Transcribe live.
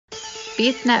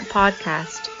BeastNet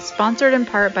Podcast, sponsored in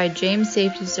part by James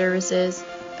Safety Services,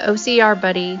 OCR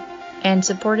Buddy, and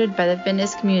supported by the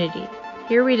fitness community.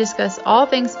 Here we discuss all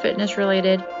things fitness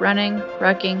related, running,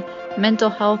 rucking, mental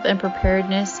health and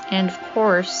preparedness, and of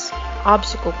course,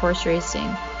 obstacle course racing.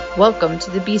 Welcome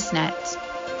to the BeastNet.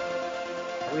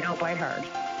 We don't bite hard.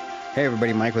 Hey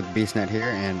everybody, Mike with BeastNet here,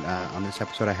 and on this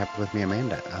episode I have with me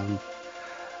Amanda.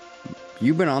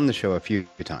 You've been on the show a few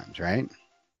times, right?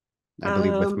 I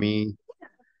believe with me.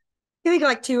 I think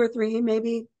like 2 or 3,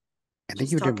 maybe. I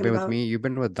think you've been with me. You've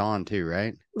been with Don too,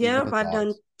 right? Yep, I've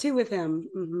done 2 with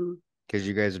him. Because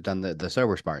you guys have done the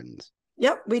Sober Spartans.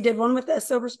 Yep, we did one with the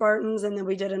Sober Spartans, and then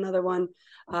we did another one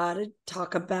to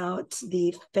talk about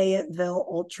the Fayetteville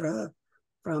Ultra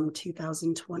from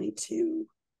 2022.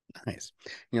 Nice.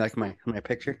 You like my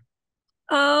picture?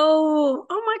 Oh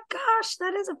my gosh,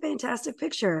 that is a fantastic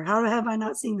picture. How have I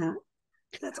not seen that?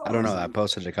 That's awesome. I don't know. I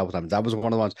posted it a couple times. That was one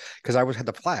of the ones because I had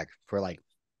the flag for like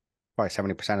probably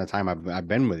 70% of the time I've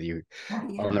been with you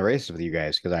on the races with you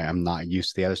guys because I'm not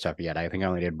used to the other stuff yet. I think I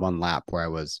only did one lap where I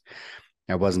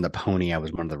wasn't the pony. I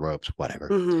was one of the ropes, whatever.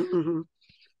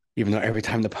 Even though every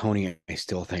time the pony, I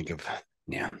still think of,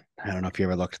 I don't know if you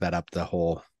ever looked that up, the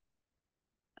whole,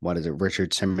 what is it,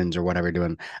 Richard Simmons or whatever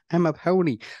doing, I'm a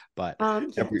pony. But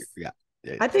yes.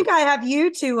 I think I have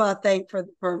you to thank for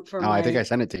I think I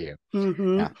sent it to you.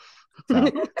 Yeah.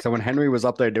 So when Henry was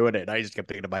up there doing it, I just kept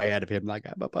thinking in my head of him like,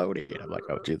 I'm a pony. And I'm like,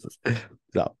 oh, Jesus.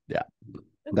 So, yeah,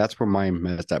 that's where my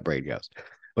messed up brain goes.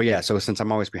 But yeah, so since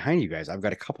I'm always behind you guys, I've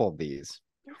got a couple of these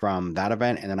from that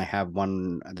event. And then I have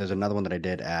one, there's another one that I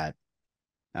did at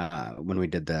when we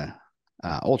did the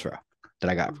Ultra that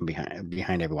I got from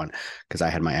behind everyone because I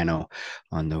had my NO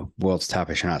on the world's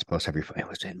toughest. You're not supposed to have it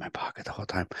was in my pocket the whole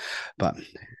time, but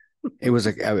it was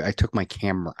I took my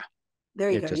camera. There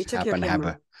you go. You took your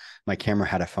camera. My camera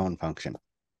had a phone function.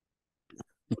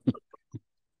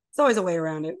 It's always a way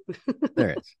around it.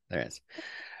 There is.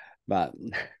 But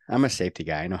I'm a safety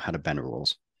guy. I know how to bend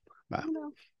rules. But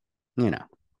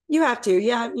you have to.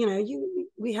 Yeah,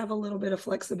 we have a little bit of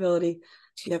flexibility.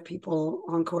 You have people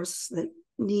on course that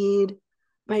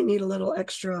might need a little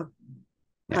extra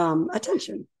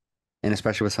attention. And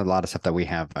especially with a lot of stuff that we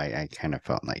have, I kind of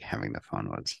felt like having the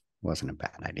phone wasn't a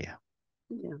bad idea.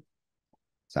 Yeah.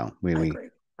 So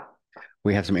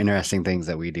we have some interesting things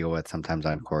that we deal with sometimes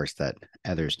on course that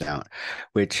others don't,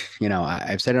 which,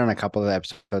 I've said it on a couple of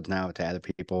episodes now to other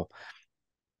people.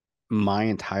 My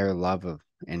entire love of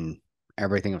and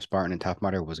everything of Spartan and Tough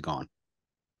Mudder was gone.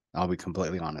 I'll be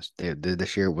completely honest.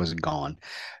 This year was gone.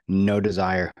 No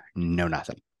desire, no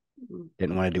nothing.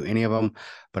 Didn't want to do any of them,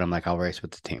 but I'm like, I'll race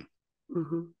with the team.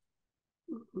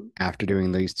 After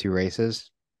doing these 2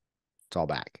 races, it's all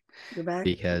back. You're back?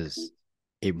 Because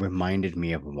it reminded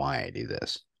me of why I do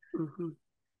this.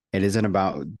 It isn't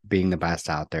about being the best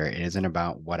out there. It isn't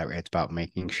about whatever. It's about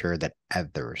making sure that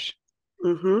others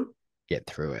get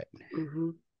through it.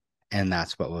 And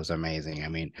that's what was amazing. I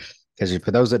mean, because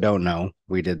for those that don't know,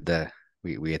 we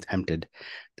attempted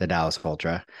the Dallas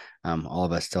Ultra. All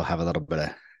of us still have a little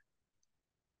bit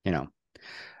of,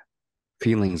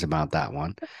 feelings about that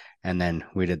one. And then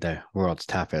we did the world's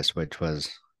toughest, which was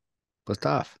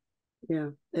tough. Yeah,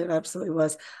 it absolutely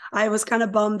was. I was kind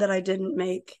of bummed that I didn't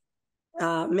make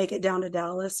it down to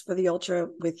Dallas for the Ultra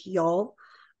with y'all,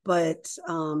 but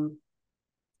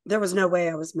there was no way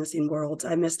I was missing Worlds.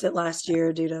 I missed it last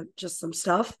year due to just some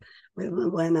stuff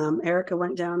when Erica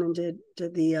went down and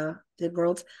did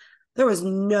Worlds. There was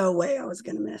no way I was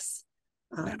going to miss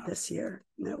this year.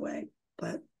 No way.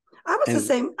 But I was the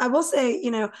same. I will say,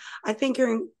 I think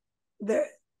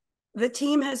the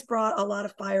team has brought a lot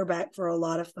of fire back for a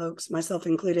lot of folks, myself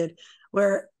included,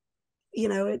 where,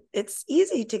 it's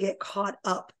easy to get caught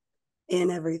up in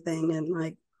everything. And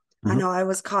like, I know I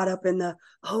was caught up in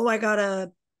I got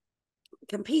to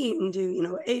compete and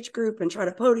do, age group and try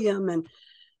to podium and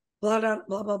blah, blah,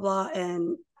 blah, blah, blah.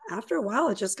 And after a while,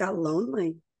 it just got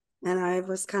lonely. And I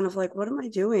was kind of like, what am I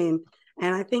doing?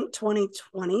 And I think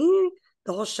 2020,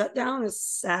 the whole shutdown, as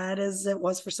sad as it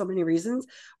was for so many reasons,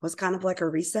 was kind of like a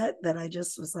reset that I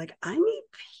just was like, I need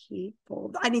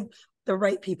people. I need the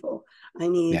right people. I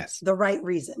need the right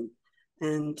reason.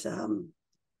 And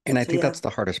I think that's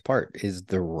the hardest part is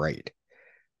the right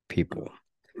people.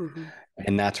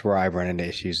 And that's where I've run into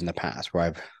issues in the past where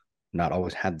I've not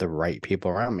always had the right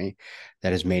people around me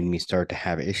that has made me start to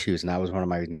have issues. And that was one of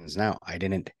my reasons. Now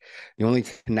the only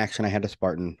connection I had to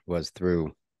Spartan was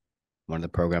through one of the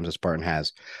programs that Spartan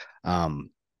has. And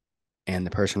the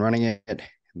person running it,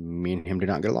 me and him did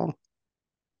not get along.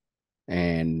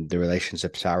 And the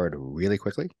relationship soured really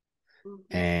quickly.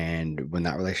 And when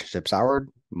that relationship soured,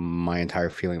 my entire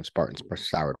feeling of Spartans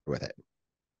soured with it.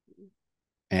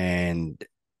 And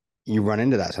you run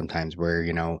into that sometimes where,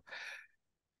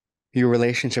 your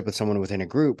relationship with someone within a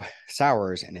group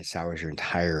sours, and it sours your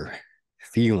entire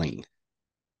feeling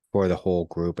for the whole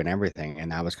group and everything.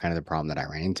 And that was kind of the problem that I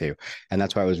ran into. And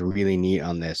that's why it was really neat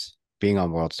on this being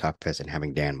on World's Toughest and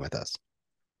having Dan with us.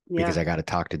 Because I got to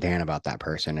talk to Dan about that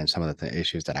person and some of the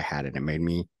issues that I had. And it made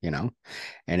me, and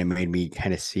it made me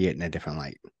kind of see it in a different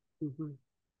light.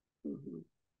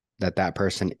 That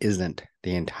person isn't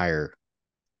the entire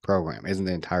program, isn't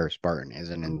the entire Spartan,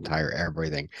 isn't an entire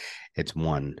everything. It's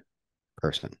one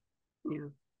person. Yeah.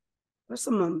 There's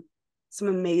some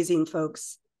amazing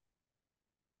folks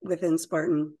within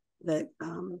Spartan that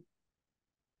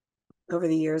over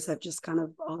the years I've just kind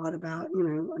of awed about,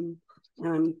 and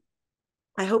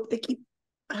I hope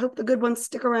the good ones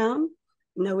stick around.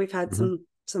 We've had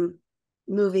some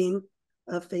moving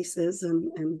of faces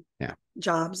and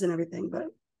jobs and everything, but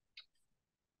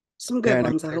some good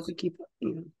ones. I hope we keep,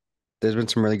 There's been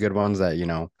some really good ones that,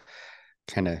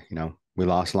 kind of, we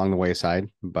lost along the wayside,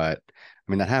 but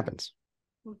I mean, that happens.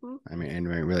 I mean, and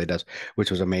it really does,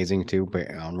 which was amazing too. But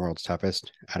on World's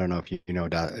Toughest, I don't know if you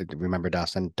remember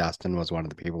Dustin. Dustin was one of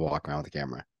the people walking around with the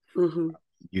camera.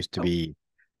 Used to be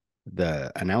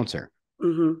the announcer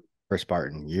for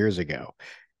Spartan years ago,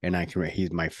 and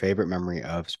he's my favorite memory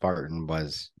of Spartan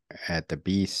was at the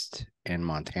Beast in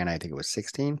Montana. I think it was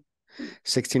 16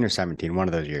 or 17, one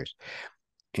of those years.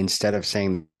 Instead of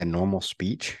saying a normal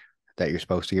speech that you're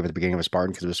supposed to give at the beginning of a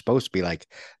Spartan, because it was supposed to be like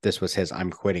this was his "I'm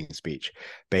quitting" speech,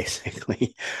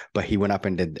 basically. But he went up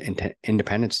and did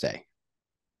Independence Day,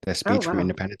 the speech from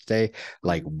Independence Day,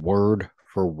 like word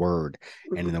for word.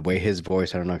 And in the way his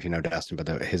voice, I don't know if you know Dustin, but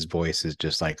his voice is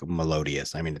just like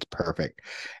melodious. I mean, it's perfect.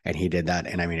 And he did that.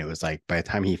 And I mean, it was like by the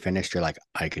time he finished, you're like,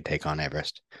 I could take on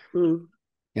Everest. And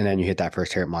then you hit that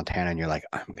first year at Montana and you're like,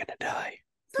 I'm going to die.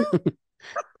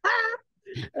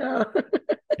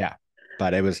 Yeah.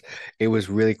 But it was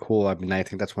really cool. I mean, I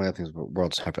think that's one of the things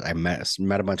World's Toughest. I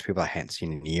met a bunch of people I hadn't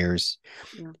seen in years,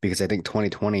 because I think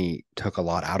 2020 took a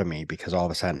lot out of me, because all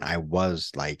of a sudden I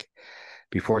was like,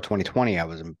 before 2020, I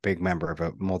was a big member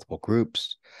of multiple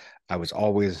groups. I was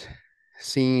always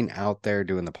seen out there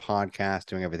doing the podcast,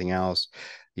 doing everything else,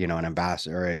 an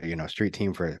ambassador, street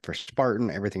team for Spartan,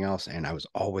 everything else. And I was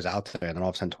always out there. And then all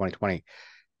of a sudden 2020,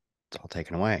 it's all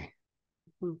taken away.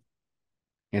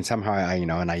 And somehow I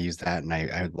used that and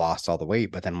I lost all the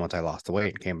weight. But then once I lost the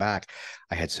weight and came back,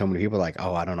 I had so many people like,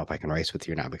 oh, I don't know if I can race with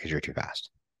you now because you're too fast.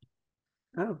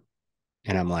 Oh.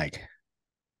 And I'm like,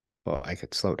 well, I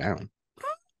could slow down.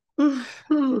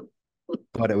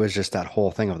 But it was just that whole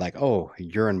thing of like, oh,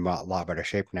 you're in a lot better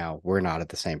shape now. We're not at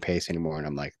the same pace anymore. And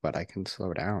I'm like, but I can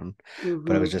slow down.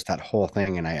 But it was just that whole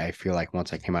thing. And I feel like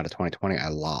once I came out of 2020, I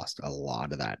lost a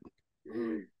lot of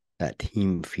that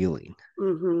team feeling.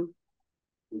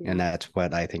 And that's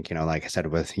what I think, like I said,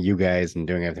 with you guys and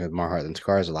doing everything with More Heart Than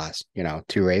Scars the last,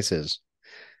 2 races,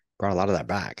 brought a lot of that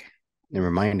back. It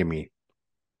reminded me,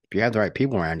 if you have the right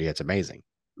people around you, it's amazing.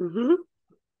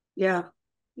 Yeah.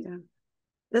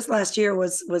 This last year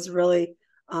was really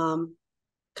kind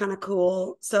of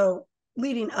cool. So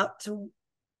leading up to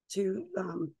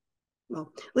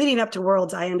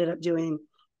Worlds, I ended up doing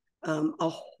a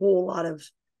whole lot of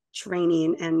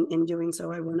training, and in doing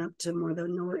so I went up to more of the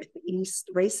northeast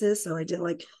races. So I did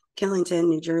like Killington,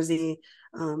 New Jersey.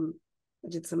 I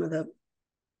did some of the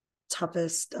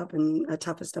toughest up in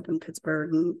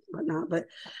Pittsburgh and whatnot. But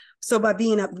so by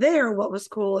being up there, what was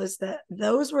cool is that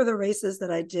those were the races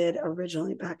that I did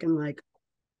originally back in like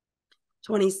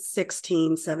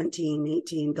 2016, 17,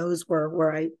 18. Those were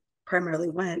where I primarily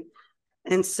went.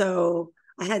 And so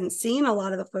I hadn't seen a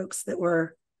lot of the folks that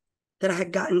I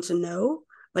had gotten to know.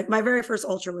 Like my very first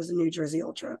ultra was a New Jersey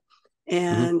Ultra.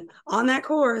 And on that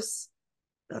course,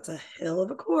 that's a hell of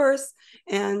a course.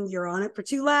 And you're on it for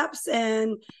 2 laps.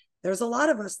 And there's a lot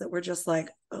of us that were just like,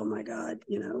 oh my God,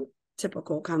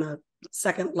 typical kind of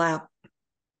second lap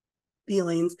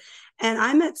feelings. And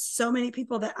I met so many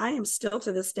people that I am still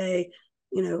to this day,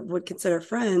 would consider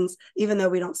friends, even though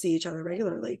we don't see each other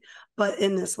regularly. But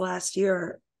in this last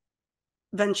year,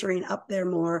 venturing up there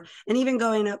more, and even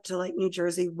going up to like New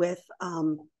Jersey with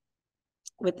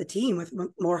the team, with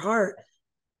More Heart,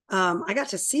 I got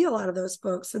to see a lot of those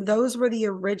folks. And those were the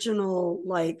original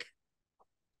like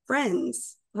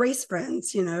friends, race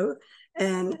friends,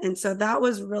 and so that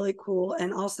was really cool.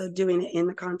 And also doing it in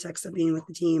the context of being with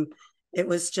the team, it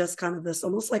was just kind of this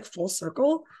almost like full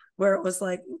circle, where it was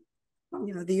like,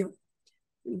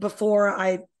 before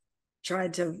I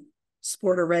tried to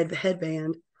sport a red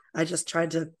headband, I just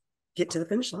tried to get to the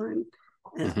finish line,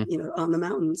 Mm-hmm. you know, on the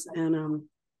mountains, and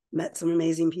met some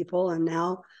amazing people. And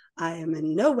now I am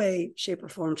in no way, shape, or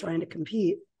form trying to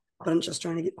compete, but I'm just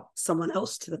trying to get someone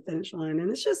else to the finish line. And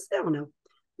it's just, I don't know,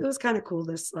 it was kind of cool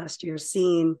this last year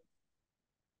seeing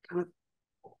kind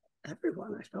of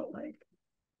everyone, I felt like,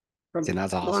 from And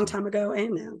that's a long awesome. time ago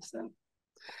and now. So,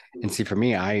 And see, for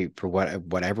me, for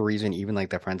whatever reason, even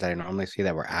like the friends that I normally see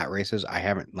that were at races, I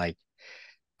haven't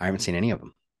seen any of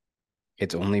them.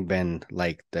 It's only been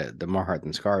like the more heart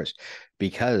than scars,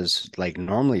 because like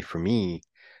normally for me,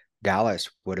 Dallas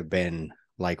would have been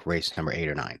like race number 8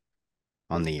 or 9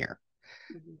 on the year.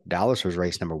 mm-hmm. Dallas was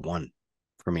race number 1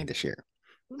 for me this year.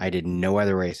 I did no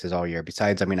other races all year.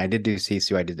 Besides, I mean, I did do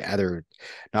Sisu. I did other,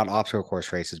 not obstacle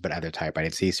course races, but other type. I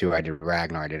did Sisu. I did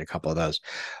Ragnar. I did a couple of those,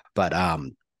 but I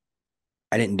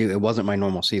didn't do. It wasn't my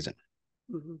normal season,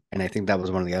 Mm-hmm. and I think that was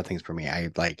one of the other things for me. I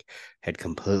like had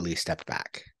completely stepped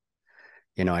back.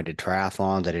 You know, I did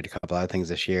triathlons. I did a couple other things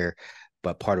this year,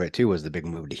 but part of it too was the big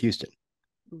move to Houston.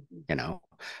 Mm-hmm. You know,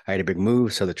 I had a big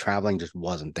move, so the traveling just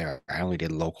wasn't there. I only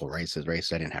did local races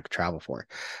I didn't have to travel for,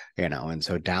 you know, and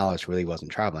so Dallas really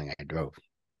wasn't traveling. I drove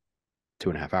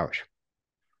 2.5 hours,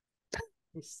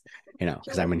 you know,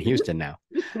 because I'm in Houston now.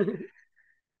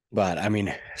 But I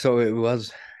mean, so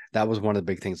that was one of the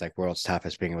big things, like world's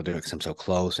toughest, being able to do it because I'm so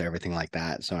close, everything like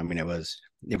that. So I mean,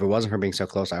 if it wasn't for being so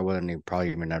close, I wouldn't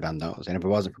probably even have done those. And if it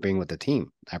wasn't for being with the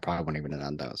team, I probably wouldn't even have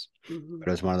done those. Mm-hmm. But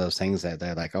it was one of those things that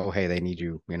they're like, oh, hey, they need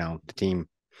you, you know, the team.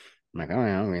 I'm like, oh,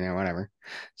 yeah, I mean, whatever.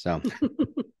 So,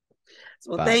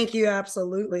 Well, but thank you.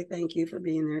 Absolutely. Thank you for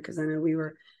being there. Cause I know we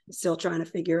were still trying to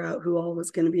figure out who all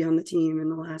was going to be on the team in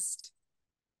the last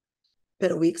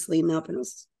bit of weeks leading up. And it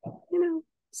was, you know,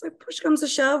 it's like push comes to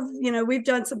shove. You know, we've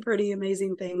done some pretty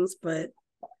amazing things, but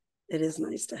it is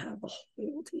nice to have a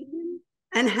whole team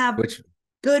and have which,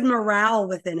 good morale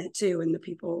within it too. And the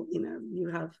people, you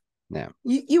know, yeah,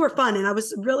 you were fun. And I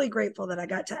was really grateful that I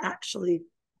got to actually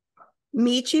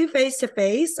meet you face to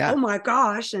face. yeah, Oh my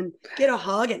gosh. And get a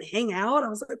hug and hang out. I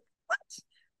was like, what?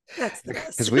 That's the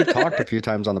best. because we've talked a few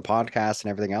times on the podcast and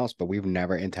everything else, but we've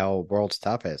never, until World's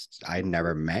Toughest, I'd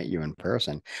never met you in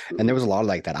person. And there was a lot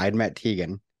like that. I'd met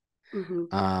Tegan,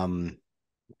 mm-hmm.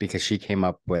 because she came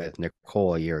up with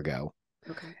Nicole a year ago.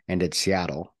 Okay. And did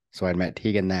Seattle. So I'd met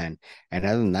Tegan then. And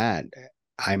other than that,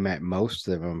 I met most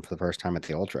of them for the first time at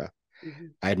the Ultra. Mm-hmm.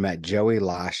 I'd met Joey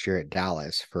last year at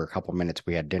Dallas for a couple minutes.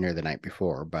 We had dinner the night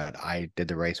before, but I did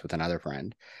the race with another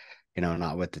friend, you know,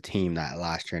 not with the team that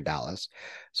last year in Dallas.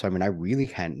 So, I mean, I really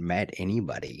hadn't met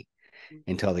anybody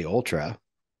until the Ultra.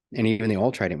 And even the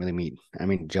Ultra, I didn't really meet. I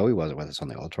mean, Joey wasn't with us on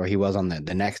the Ultra. He was on the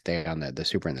next day on the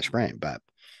Super and the Sprint. But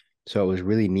so it was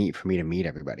really neat for me to meet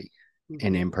everybody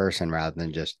and in person rather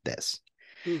than just this,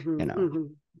 Mm-hmm. you know. Mm-hmm.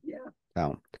 Yeah.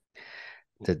 So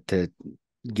to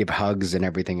give hugs and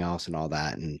everything else and all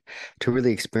that, and to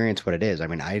really experience what it is. I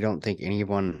mean, I don't think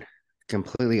anyone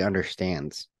completely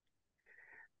understands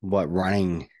what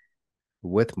running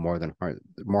with more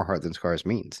heart than scars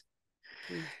means.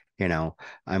 Mm-hmm. You know,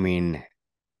 I mean,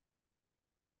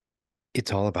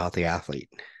 it's all about the athlete.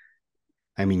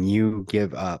 I mean, you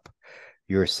give up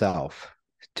yourself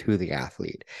to the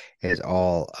athlete. It is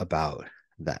all about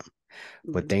them.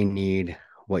 What they need,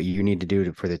 what you need to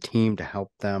do for the team to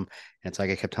help them. And it's like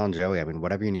I kept telling Joey, I mean,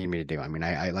 whatever you need me to do. I mean,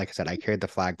 I like I said, I carried the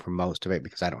flag for most of it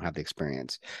because I don't have the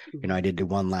experience. You know, I did do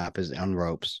one lap as on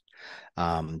ropes.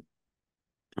 Um,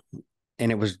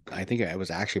 and I think it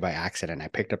was actually by accident. I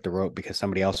picked up the rope because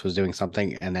somebody else was doing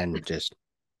something and then just,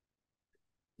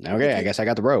 okay, I guess I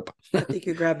got the rope. I think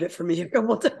you grabbed it for me a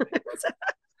couple times.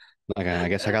 Like, I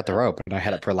guess I got the rope and I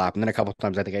had it for a lap. And then a couple of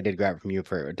times I think I did grab it from you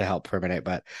to help for a minute.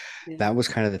 But Yeah. that was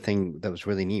kind of the thing that was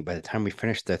really neat. By the time we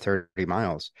finished the 30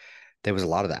 miles, there was a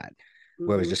lot of that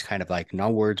where it was just kind of like no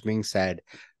words being said,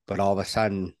 but all of a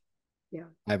sudden, Yeah.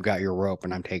 I've got your rope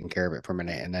and I'm taking care of it for a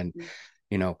minute. And then,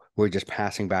 you know, we're just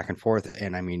passing back and forth.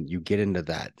 And I mean, you get into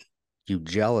that, you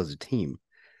gel as a team.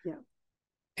 Yeah.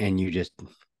 And you just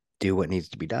do what needs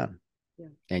to be done. Yeah.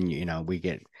 And, you know, we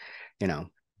get, you know,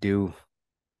 do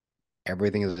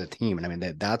everything as a team. And I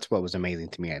mean, that's what was amazing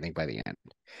to me, I think, by the end.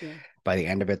 Yeah. By the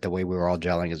end of it, the way we were all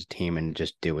gelling as a team and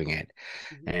just doing it.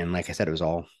 And like I said, it was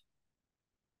all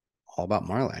about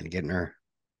Marla and getting her.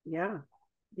 Yeah.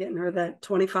 Getting her that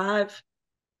 25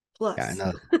 plus. Yeah, and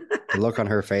the look on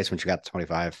her face when she got to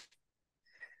 25.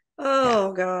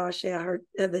 Oh gosh. Yeah. Her,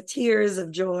 the tears of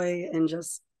joy and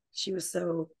just, she was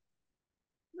so,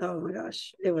 oh my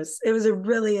gosh. It was a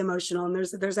really emotional. And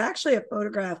there's actually a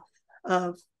photograph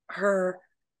of her.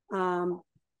 And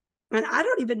I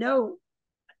don't even know,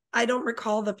 I don't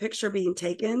recall the picture being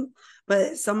taken,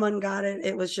 but someone got it.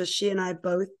 It was just she and I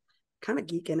both kind of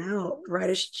geeking out right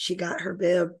as she got her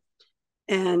bib.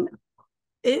 And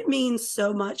it means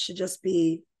so much to just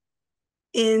be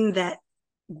in that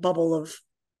bubble of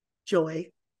joy.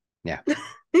 Yeah.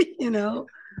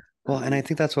 Well, and I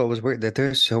think that's what was weird, that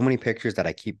there's so many pictures that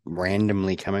I keep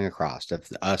randomly coming across of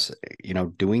us,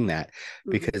 doing that,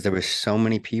 because there were so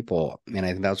many people. And I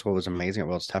think that's what was amazing at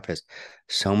World's Toughest.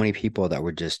 So many people that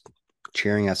were just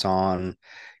cheering us on,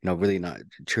 really not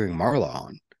cheering Marla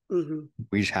on.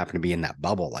 We just happened to be in that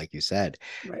bubble, like you said,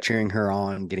 right, cheering her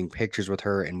on, getting pictures with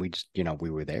her. And we just,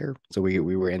 we were there. So we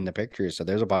were in the pictures. So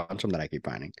there's a bunch of them that I keep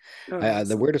finding. Awesome.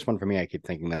 The weirdest one for me, I keep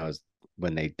thinking that was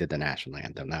when they did the national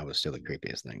anthem. That was still the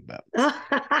creepiest thing, but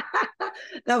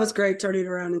that was great, turning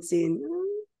around and seeing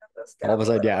all of a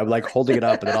sudden, I'm like holding it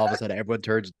up, and then all of a sudden everyone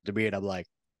turns to me and I'm like,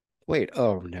 wait,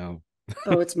 oh no.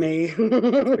 Oh, it's me. It's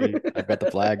me. I've got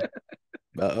the flag.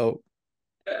 Uh-oh.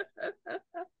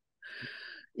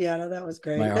 Yeah, no, that was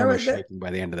great. My arm was shaking by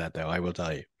the end of that, though, I will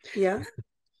tell you. Yeah.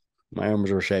 My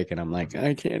arms were shaking. I'm like,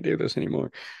 I can't do this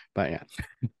anymore. But yeah.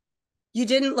 You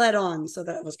didn't let on, so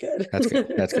that was good. That's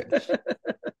good. That's good.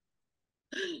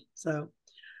 So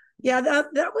yeah,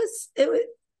 that was it.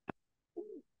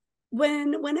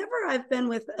 Whenever I've been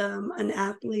with an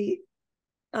athlete,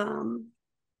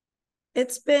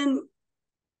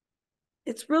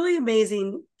 it's really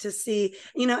amazing to see,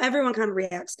 everyone kind of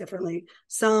reacts differently.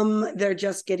 Some, they're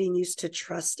just getting used to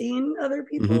trusting other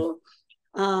people.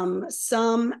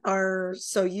 Some are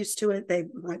so used to it, they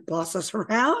might boss us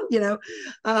around,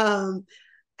 and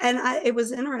it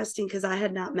was interesting because I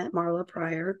had not met Marla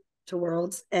prior to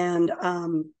Worlds, and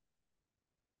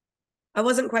I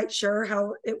wasn't quite sure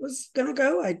how it was going to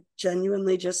go. I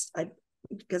genuinely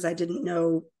because I didn't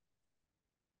know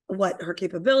what her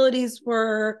capabilities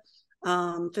were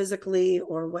physically,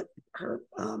 or what her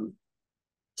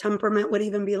temperament would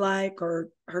even be like, or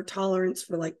her tolerance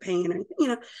for like pain,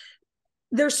 or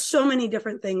there's so many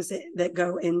different things that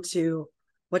go into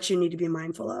what you need to be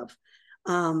mindful of.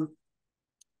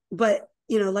 But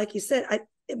like you said,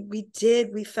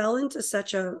 we fell into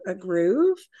such a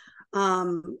groove.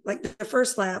 Like the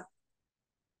first lap,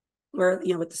 where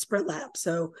with the sprint lap,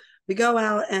 so we go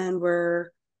out and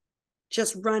we're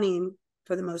just running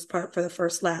for the most part for the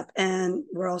first lap, and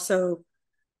we're also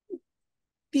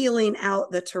feeling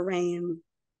out the terrain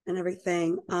and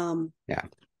everything. Yeah.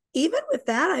 Even with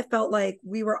that, I felt like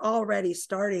we were already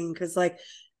starting, because like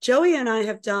Joey and I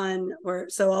have done,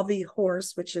 so I'll be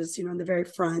horse, which is in the very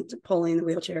front pulling the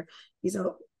wheelchair. He's a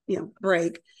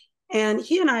brake, and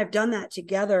he and I have done that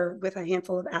together with a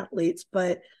handful of athletes.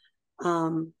 But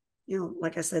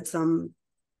like I said, some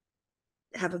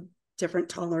have a different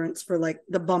tolerance for like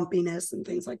the bumpiness and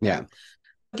things like that.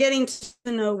 Getting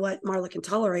to know what Marla can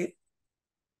tolerate,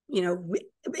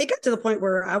 it got to the point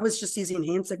where I was just using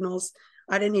hand signals.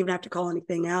 I didn't even have to call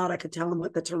anything out. I could tell them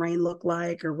what the terrain looked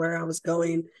like or where I was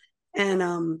going.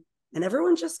 And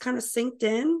everyone just kind of synced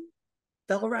in,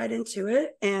 fell right into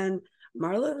it. And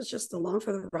Marla was just along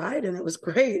for the ride, and it was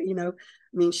great.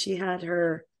 She had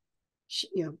her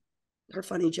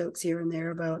funny jokes here and there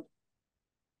about,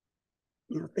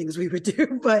 things we would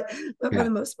do, but for the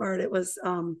most part, it was,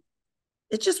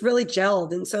 it just really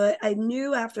gelled. And so I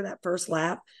knew after that first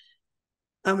lap,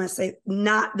 I'm going to say,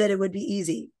 not that it would be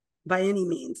easy by any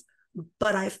means,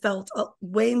 but I felt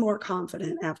way more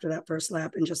confident after that first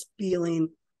lap, and just feeling,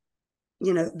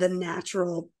 the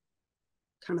natural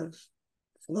kind of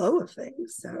flow of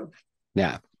things. So,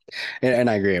 yeah. And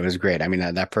I agree. It was great. I mean,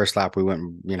 that first lap, we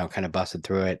went, kind of busted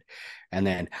through it. And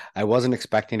then I wasn't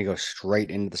expecting to go straight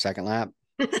into the second lap.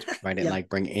 I didn't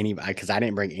bring any, because I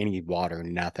didn't bring any water,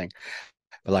 nothing.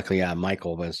 But luckily,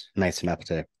 Michael was nice enough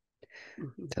to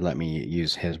let me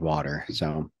use his water.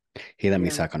 So he let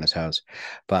me suck on his hose.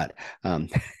 But I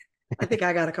think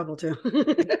I got a couple too.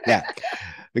 Yeah,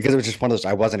 because it was just one of those,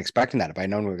 I wasn't expecting that. If I'd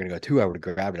known we were going to go 2, I would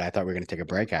have grabbed it. I thought we were going to take a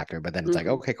break after, but then it's like,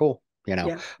 okay, cool.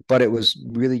 But it was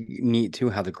really neat too,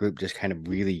 how the group just kind of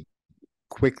really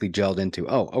quickly gelled into,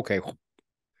 oh, okay,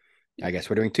 I guess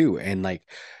we're doing 2. And like,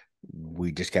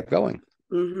 we just kept going.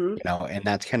 And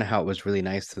that's kind of how it was really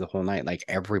nice through the whole night. Like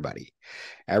every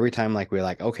time, like we're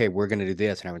like, okay, we're gonna do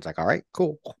this, and everyone's like, all right,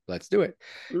 cool, let's do it.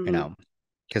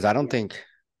 Because I don't think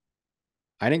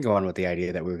I didn't go on with the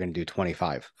idea that we were gonna do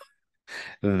 25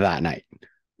 that night.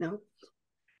 No,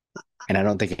 and I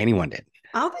don't think anyone did.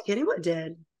 I don't think anyone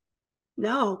did.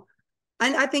 No,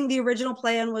 I think the original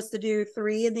plan was to do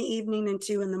 3 in the evening and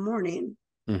 2 in the morning,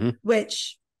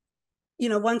 which,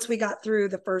 once we got through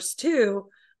the first 2,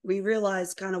 we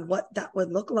realized kind of what that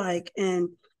would look like, and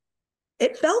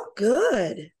it felt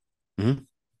good.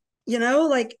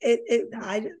 Like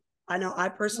I know I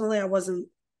personally, I wasn't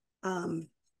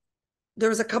there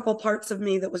was a couple parts of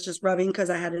me that was just rubbing because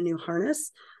I had a new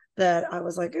harness that I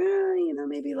was like, you know,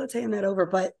 maybe let's hand that over.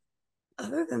 But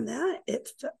other than that,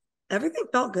 everything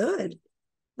felt good.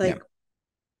 Like,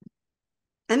 Yeah.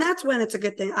 and that's when it's a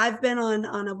good thing. I've been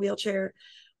on a wheelchair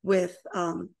with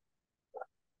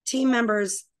team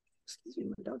members. Excuse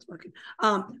me, my dog's barking.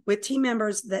 With team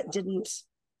members that didn't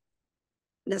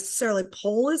necessarily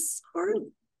pull as hard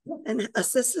and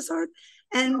assist as hard,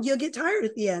 and you'll get tired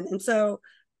at the end. And so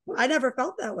I never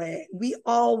felt that way. We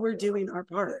all were doing our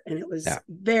part, and it was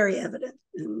very evident.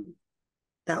 And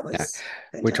that was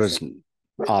which was fantastic.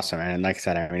 awesome. And like I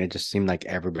said, I mean, it just seemed like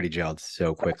everybody gelled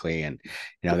so quickly, and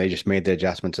you know, they just made the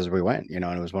adjustments as we went. You know,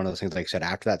 and it was one of those things. Like I said,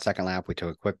 after that second lap, we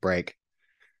took a quick break.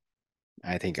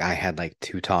 I think I had like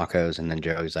 2 tacos, and then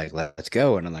Joey's like, "Let's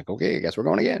go," and I'm like, "Okay, I guess we're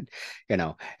going again." You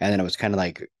know, and then it was kind of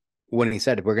like when he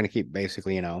said, "We're going to keep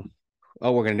basically," you know,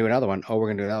 "Oh, we're going to do another one. Oh, we're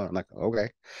going to do another one." I'm like,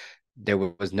 "Okay." There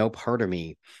was no part of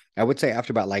me. I would say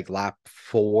after about like lap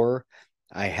 4,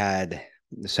 I had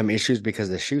some issues because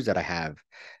the shoes that I have,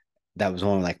 that was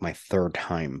only like my third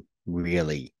time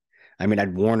really. I mean,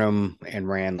 I'd worn them and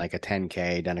ran like a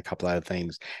 10K, done a couple other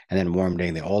things, and then wore them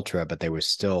during the ultra, but they were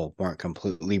still weren't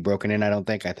completely broken in. I don't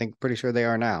think. I think pretty sure they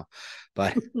are now,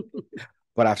 but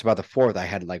but after about the fourth, I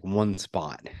had like one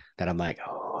spot that I'm like,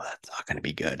 oh, that's not going to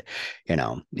be good, you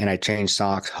know. And I changed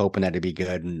socks, hoping that it'd be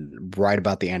good. And right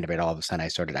about the end of it, all of a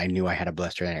sudden, I knew I had a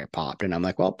blister and it popped. And I'm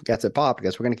like, well, guess it popped.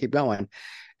 Guess we're going to keep going,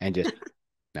 and just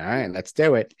all right, let's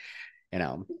do it, you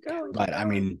know. But I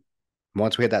mean,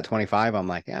 once we hit that 25, I'm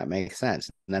like, yeah, it makes sense.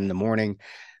 And then in the morning,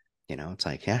 you know, it's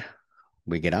like, yeah,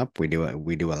 we get up, we do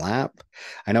a lap.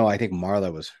 I know, I think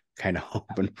Marla was kind of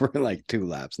hoping for like 2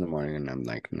 laps in the morning, and I'm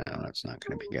like, no, that's not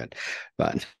going to be good.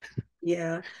 But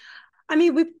yeah, I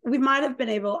mean, we might have been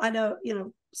able. I know, you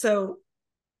know. So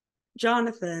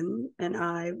Jonathan and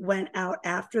I went out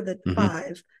after the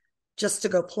 5 just to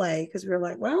go play because we were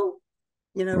like, well,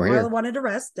 you know, Marla wanted to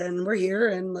rest, and we're here,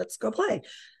 and let's go play.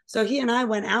 So he and I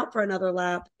went out for another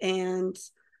lap, and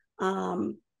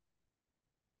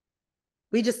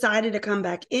we decided to come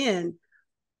back in.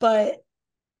 But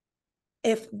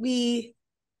if we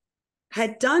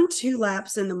had done 2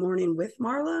 laps in the morning with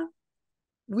Marla,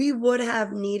 we would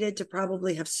have needed to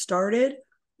probably have started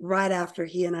right after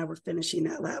he and I were finishing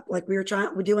that lap. Like we're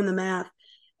doing the math,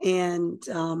 and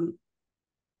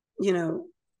you know,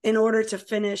 in order to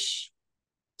finish,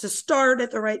 to start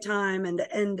at the right time and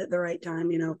to end at the right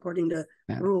time, you know, according to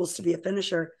rules to be a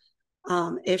finisher.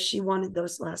 If she wanted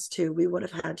those last 2, we would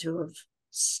have had to have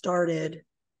started.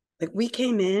 Like we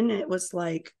came in, it was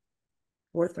like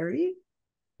 4:30.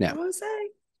 Yeah, I want to say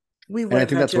we would. And I have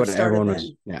think had that's to have what started everyone then.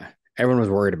 was. Yeah, everyone was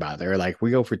worried about. They were like,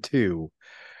 we go for 2,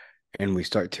 and we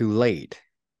start too late,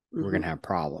 we're gonna have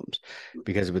problems,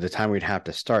 because with the time we'd have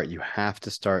to start, you have to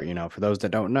start. You know, for those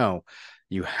that don't know,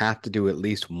 you have to do at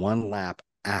least 1 lap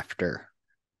after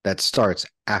that starts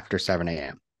after 7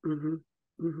 a.m.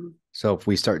 So if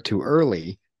we start too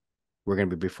early, we're going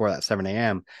to be before that 7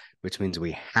 a.m., which means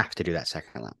we have to do that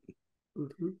second lap.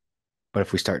 But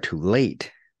if we start too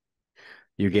late,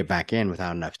 you get back in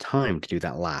without enough time to do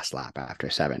that last lap after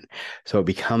 7. So it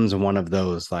becomes one of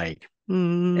those like,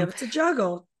 it's a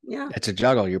juggle. Yeah. It's a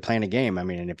juggle. You're playing a game. I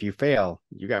mean, and if you fail,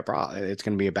 you got problems. It's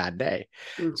going to be a bad day.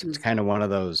 So it's kind of one of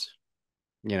those,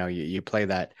 you know, you play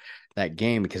that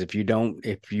game, because if you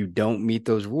don't meet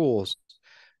those rules,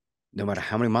 no matter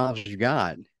how many miles you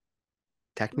got,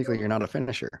 technically you're not a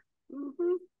finisher.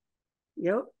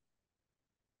 Yep.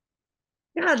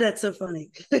 God, that's so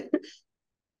funny.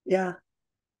 Yeah.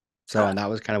 So, and that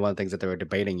was kind of one of the things that they were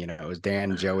debating. You know, it was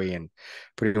Dan, Joey, and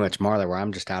pretty much Marla, where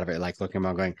I'm just out of it, like looking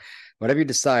around going, whatever you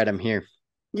decide, I'm here.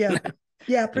 Yeah.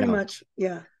 Yeah, pretty You know? much.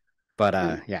 Yeah. But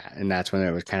yeah, and that's when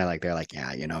it was kind of like, they're like,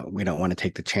 yeah, you know, we don't want to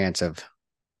take the chance of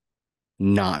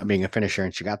not being a finisher.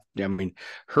 And she got, I mean,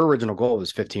 her original goal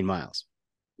was 15 miles.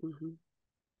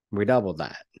 We doubled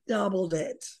that. Doubled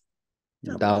it.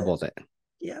 Doubled it.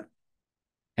 Yeah.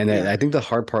 And then I think the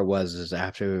hard part is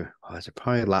after, was it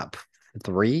probably lap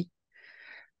 3,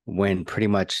 when pretty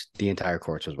much the entire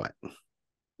course was wet.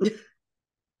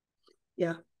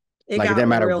 Yeah. It didn't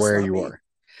matter where sloppy. you were.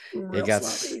 Real it got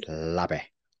sloppy.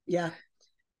 Yeah.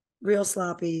 Real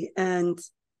sloppy. And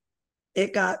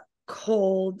it got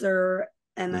colder.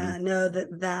 And I know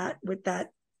that with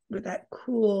that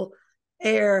cool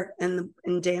air and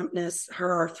dampness,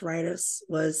 her arthritis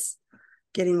was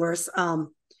getting worse.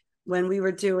 When we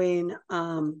were doing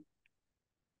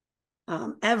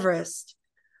Everest,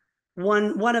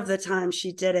 one of the times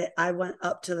she did it, I went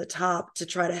up to the top to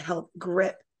try to help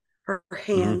grip her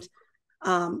hand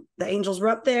The angels were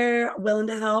up there willing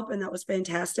to help, and that was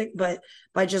fantastic. But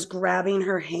by just grabbing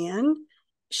her hand,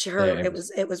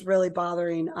 it was really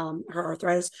bothering her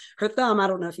arthritis. Her thumb, I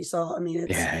don't know if you saw. I mean,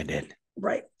 it's I did.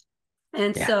 right.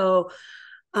 And so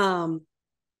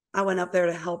I went up there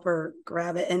to help her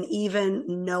grab it. And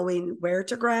even knowing where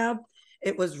to grab,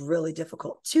 it was really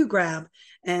difficult to grab.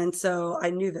 And so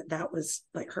I knew that was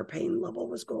like her pain level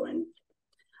was going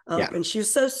up, and she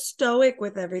was so stoic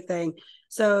with everything.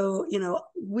 So,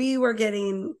 we were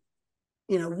getting,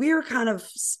 we were kind of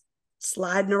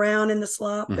sliding around in the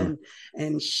slop,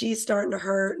 and she's starting to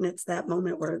hurt. And it's that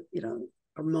moment where,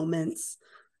 or moments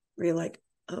where you're like,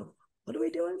 oh, what are we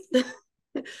doing?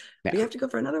 We have to go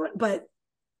for another one. But,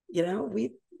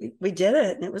 we did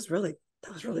it, and that was really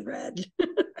rad.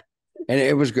 And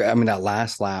it was great. I mean, that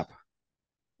last lap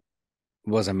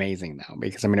was amazing though,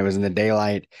 because I mean, it was in the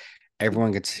daylight.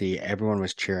 Everyone could see, everyone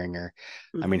was cheering her.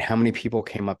 I mean, how many people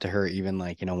came up to her, even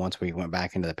like, once we went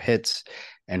back into the pits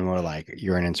and were like,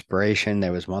 you're an inspiration.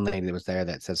 There was one lady that was there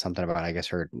that said something about, I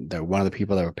guess one of the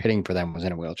people that were pitting for them was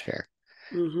in a wheelchair,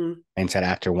 and said,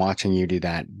 after watching you do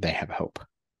that, they have hope.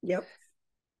 Yep.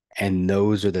 And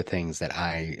those are the things that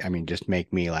I mean, just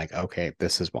make me like, okay,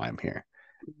 this is why I'm here.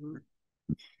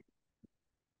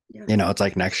 Yeah. It's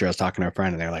like next year I was talking to a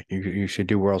friend and they're like, you should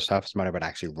do World's Toughest Mudder, but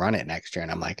actually run it next year. And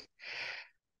I'm like,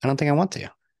 I don't think I want to.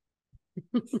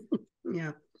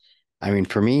 Yeah. I mean,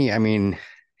 for me,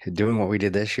 doing what we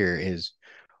did this year is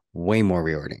way more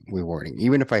rewarding.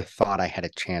 Even if I thought I had a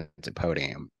chance at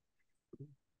podium,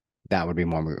 that would be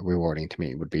more rewarding to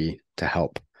me, would be to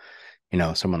help,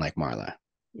 someone like Marla.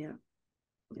 Yeah.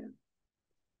 Yeah.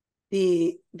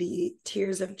 The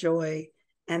tears of joy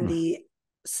and the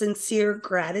sincere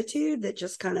gratitude that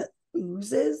just kind of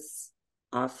oozes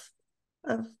off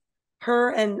of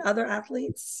her and other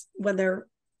athletes when they're,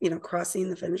 crossing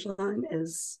the finish line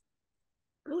is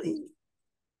really,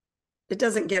 it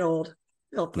doesn't get old.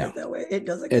 I'll put it that way. It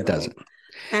doesn't get old.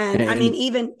 And I mean,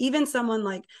 even someone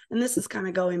like, and this is kind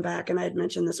of going back, and I had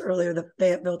mentioned this earlier, the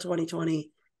Fayetteville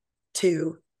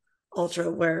 2022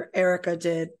 Ultra, where Erica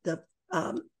did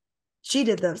she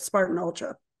did the Spartan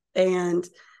Ultra, and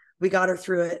we got her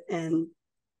through it and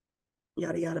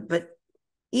yada, yada. But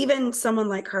even someone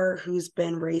like her who's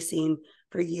been racing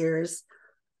for years,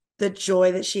 the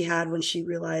joy that she had when she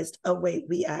realized, oh, wait,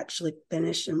 we actually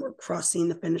finished and we're crossing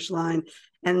the finish line,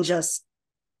 and just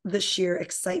the sheer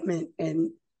excitement and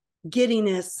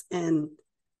giddiness and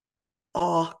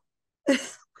awe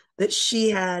that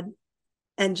she had,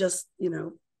 and just,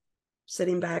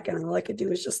 sitting back, and all I could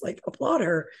do is just like applaud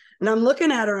her. And I'm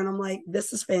looking at her and I'm like,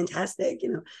 this is fantastic.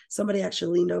 Somebody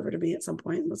actually leaned over to me at some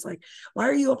point and was like, why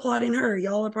are you applauding her?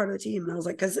 Y'all are part of the team. And I was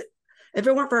like, because if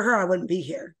it weren't for her, I wouldn't be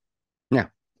here. Yeah.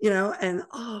 And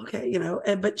okay,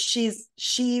 but she,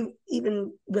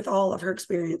 even with all of her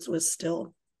experience, was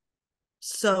still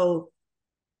so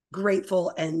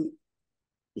grateful and,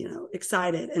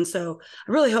 excited. And so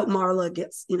I really hope Marla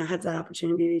gets, has that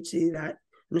opportunity to do that.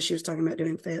 She was talking about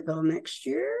doing Fayetteville next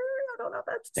year. I don't know if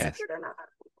that's a secret or not.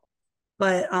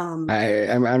 But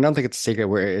I don't think it's a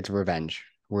secret. It's revenge.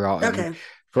 We're all okay. I mean,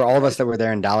 for all of us that were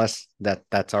there in Dallas,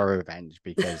 that's our revenge,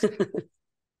 because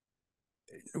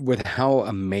with how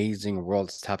amazing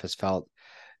World's Toughest felt,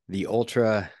 the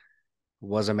Ultra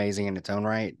was amazing in its own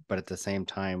right, but at the same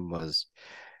time was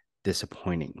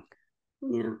disappointing.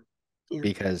 Yeah.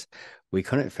 Because we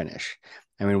couldn't finish.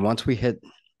 I mean, once we hit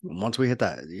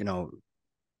that,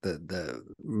 the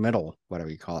middle, whatever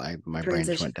you call it, my brain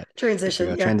just went dead.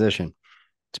 Transition. Transition.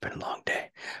 It's been a long day,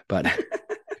 but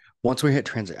once we hit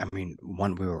transition, I mean,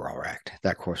 one, we were all wrecked.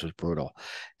 That course was brutal,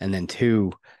 and then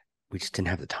two, we just didn't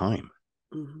have the time.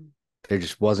 There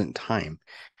just wasn't time.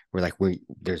 We're like,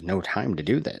 there's no time to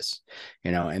do this,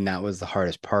 and that was the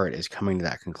hardest part, is coming to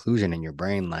that conclusion in your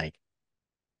brain, like,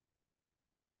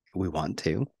 we want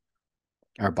to,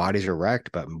 our bodies are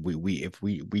wrecked, but if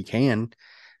we can,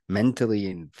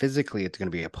 mentally and physically, it's going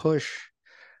to be a push.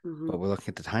 But we're looking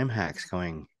at the time hacks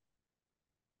going,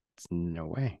 it's no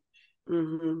way.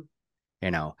 And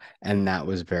that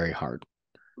was very hard.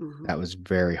 That was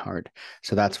very hard.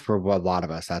 So that's for a lot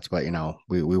of us. That's what,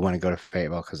 we want to go to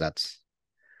Fayetteville, because it's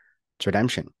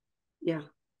redemption. Yeah.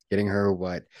 Getting her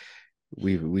what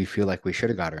we feel like we should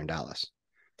have got her in Dallas.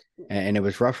 And it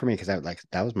was rough for me, because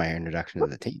that was my introduction to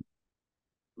the team.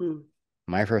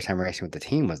 My first time racing with the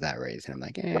team was that race, and I'm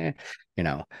like,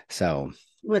 so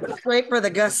went straight for the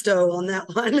gusto on that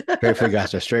one. Straight for the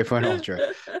gusto, straight for an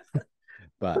ultra.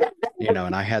 But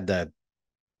and I had the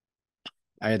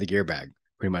gear bag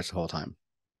pretty much the whole time,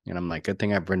 and I'm like, good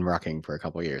thing I've been rocking for a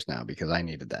couple of years now, because I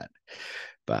needed that.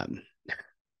 But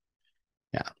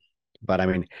yeah, But I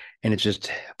mean, and it's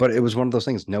just, but it was one of those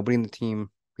things. Nobody in the team,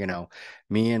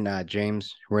 me and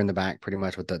James were in the back pretty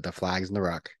much with the flags and the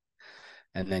ruck,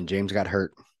 and then James got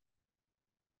hurt.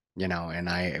 And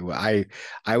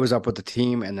I was up with the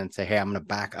team, and then say, hey, I'm going to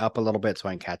back up a little bit so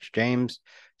I can catch James,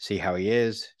 see how he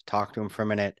is, talk to him for a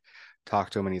minute, talk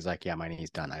to him, and he's like, yeah, my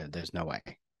knee's done. There's no way.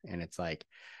 And it's like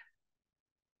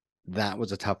that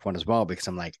was a tough one as well because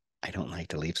I'm like, I don't like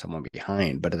to leave someone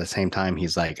behind, but at the same time,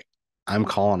 he's like, I'm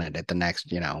calling it at the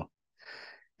next, and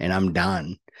I'm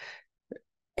done.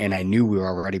 And I knew we were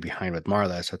already behind with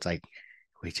Marla, so it's like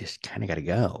we just kind of got to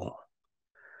go,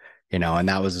 and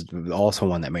that was also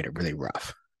one that made it really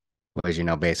rough. Was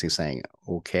basically saying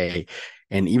okay,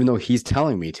 and even though he's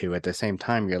telling me to, at the same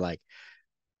time you're like,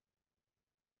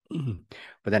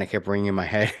 but then it kept ringing in my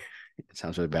head. It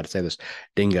sounds really bad to say this,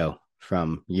 Dingo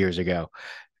from years ago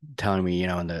telling me,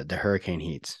 in the hurricane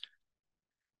heats,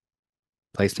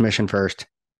 place the mission first.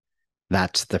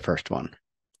 That's the first one.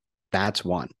 That's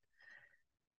one.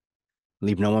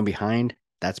 Leave no one behind.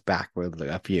 That's back with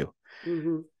a few.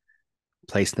 Mm-hmm.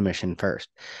 Place the mission first.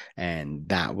 And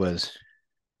that was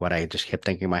what I just kept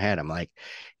thinking in my head. I'm like,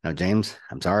 James,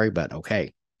 I'm sorry, but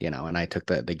okay. And I took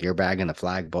the gear bag and the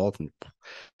flag both and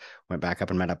went back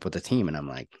up and met up with the team. And I'm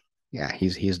like, yeah,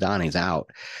 he's done. He's out.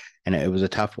 And it was a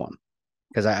tough one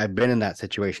because I've been in that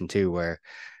situation too, where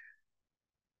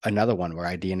another one where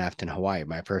I DNF'd in Hawaii.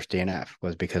 My first DNF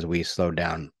was because we slowed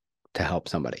down to help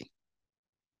somebody.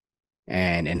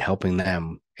 And in helping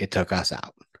them, it took us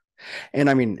out. And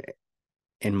I mean,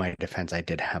 in my defense, I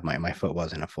did have my foot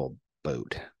wasn't a full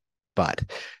boot, but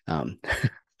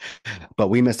but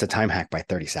we missed a time hack by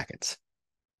 30 seconds.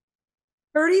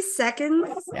 30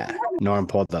 seconds? Yeah. Norm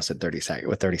pulled us at 30 seconds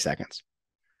with 30 seconds.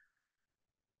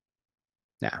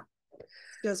 Yeah.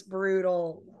 Just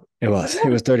brutal. It was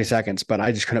 30 seconds, but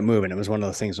I just couldn't move. And it was one of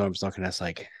those things where I was looking at us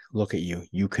like, look at you.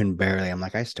 You can barely. I'm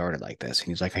like, I started like this. And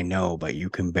he's like, I know, but you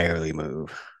can barely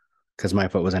move. Because my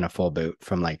foot was in a full boot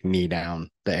from like knee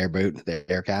down, the air boot, the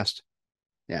air cast.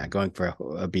 Yeah, going for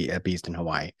a beast in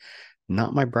Hawaii.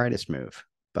 Not my brightest move,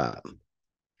 but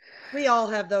we all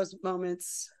have those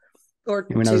moments, or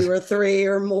I mean, two or three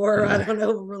or more. I don't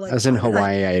know. We're like, I was in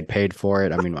Hawaii. I had paid for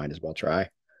it. I mean, might as well try.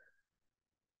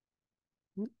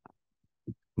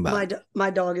 But my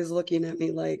dog is looking at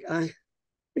me like I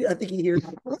think he hears.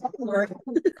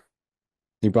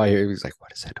 He probably hear. He's like,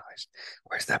 "What is that noise?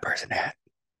 Where's that person at?"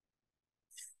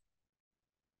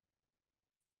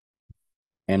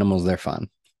 Animals, they're fun.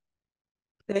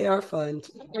 They are fun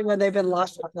when they've been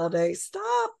locked up all day.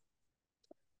 Stop.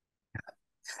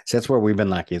 So that's where we've been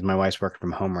lucky. Is my wife's working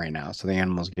from home right now, so the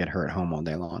animals get her at home all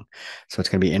day long. So it's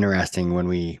going to be interesting when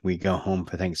we go home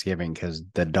for Thanksgiving because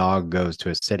the dog goes to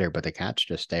a sitter, but the cats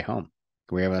just stay home.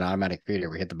 We have an automatic feeder.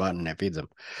 We hit the button and it feeds them.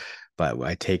 But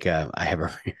I have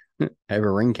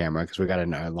a ring camera because we got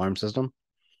an alarm system.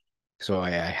 So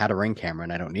I had a ring camera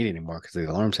and I don't need it anymore because of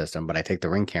the alarm system. But I take the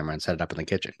ring camera and set it up in the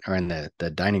kitchen or in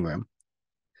the dining room,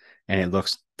 and it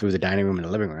looks through the dining room and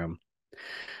the living room.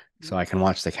 So I can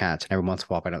watch the cats, and every once in a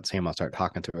while, if I don't see them, I'll start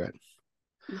talking to it.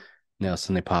 And they'll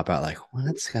suddenly pop out like,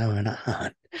 "What's going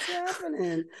on? What's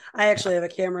happening?" I actually have a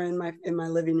camera in my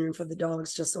living room for the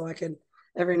dogs, just so I could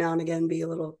every now and again be a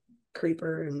little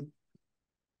creeper, and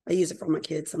I use it for my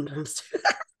kids sometimes.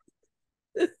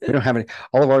 We don't have any.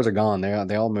 All of ours are gone.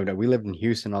 They all moved out. We lived in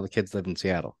Houston. All the kids lived in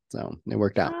Seattle, so it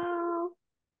worked out. Oh,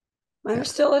 mine are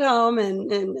still at home,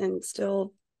 and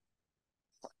still.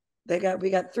 We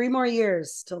got 3 more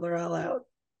years till they're all out,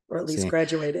 or at least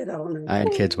graduated. I don't know. I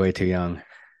had kids way too young,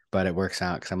 but it works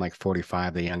out because I'm like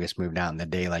 45. The youngest moved out, and the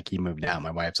day like he moved out,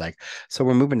 my wife's like, "So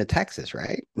we're moving to Texas,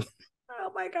 right?"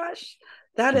 Oh my gosh,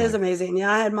 that is amazing.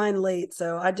 Yeah, I had mine late,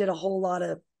 so I did a whole lot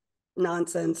of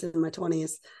nonsense in my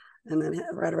 20s, and then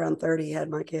right around 30 had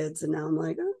my kids, and now I'm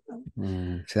like, oh.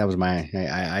 See, that was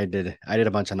I did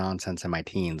a bunch of nonsense in my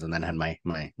teens, and then had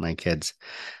my kids.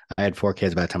 I had 4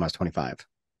 kids by the time I was 25.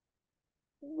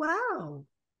 Wow.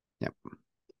 Yep.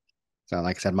 So,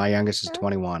 like I said, my youngest is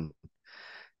 21,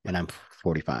 and I'm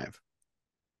 45.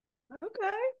 Okay.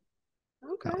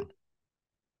 So,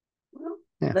 well,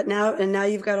 yeah. But now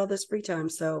you've got all this free time,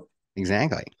 so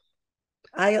exactly.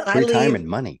 I free leave, time and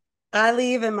money. I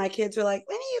leave, and my kids are like,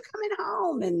 "When are you coming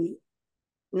home?" And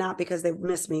not because they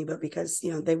miss me, but because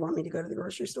they want me to go to the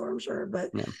grocery store. I'm sure, but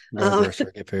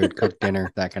grocery, get food, cook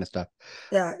dinner, that kind of stuff.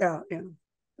 Yeah.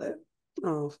 But,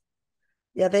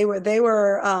 yeah, they were.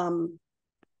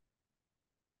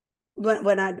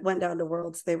 When I went down to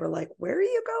Worlds, they were like, "Where are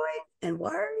you going? And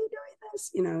why are you doing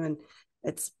this?" And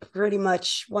it's pretty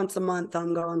much once a month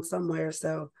I'm going somewhere.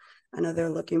 So I know they're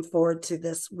looking forward to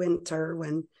this winter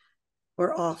when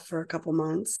were off for a couple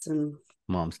months, and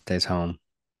Mom stays home.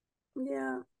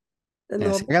 yeah, and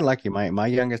Yes, I they'll. got lucky. My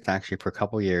youngest actually for a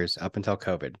couple years up until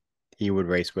COVID, he would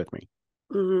race with me.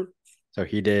 Mm-hmm. So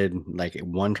he did like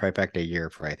one trifecta a year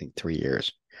for I think 3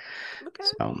 years. Okay.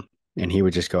 So and he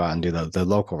would just go out and do the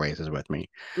local races with me.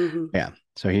 Mm-hmm. Yeah.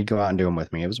 So he'd go out and do them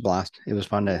with me. It was a blast. It was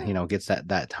fun to, Yeah. get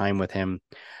that time with him.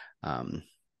 Um,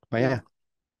 but Yeah. yeah.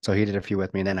 So he did a few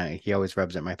with me. And then he always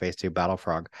rubs it in my face too. Battle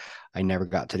Frog. I never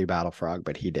got to do Battle Frog,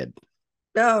 but he did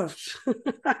Oh.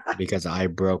 because I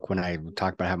broke when I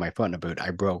talked about having my foot in a boot.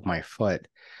 I broke my foot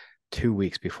 2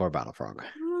 weeks before Battle Frog.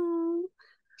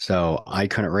 So I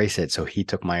couldn't race it. So he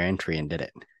took my entry and did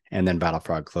it. And then Battle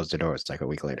Frog closed the doors like a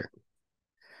week later.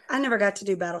 I never got to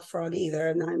do Battle Frog either,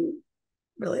 and I'm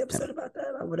really Yeah. upset about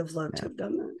that. I would have loved to Yeah. have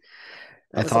done that.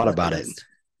 That I was a thought bucket about it, list.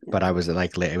 Yeah. but I was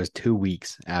like, it was 2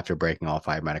 weeks after breaking all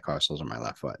 5 metatarsals in my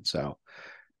left foot. So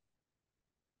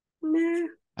Nah.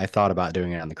 I thought about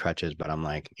doing it on the crutches, but I'm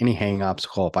like, any hang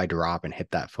obstacle, if I drop and hit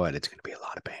that foot, it's going to be a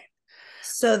lot of pain.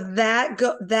 So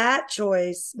that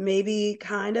choice maybe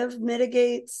kind of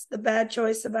mitigates the bad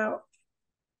choice about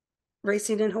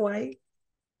racing in Hawaii.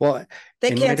 Well,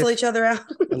 They cancel each other out.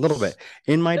 a little bit.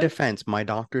 In my defense, my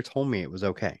doctor told me it was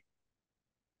okay.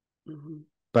 Mm-hmm.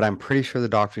 But I'm pretty sure the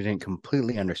doctor didn't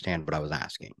completely understand what I was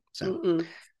asking. So Mm-mm.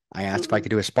 I asked if I Mm-mm. could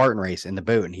do a Spartan race in the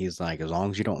boot, and he's like, as long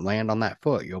as you don't land on that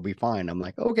foot, you'll be fine. I'm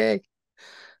like, okay.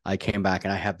 I came back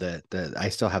and I have I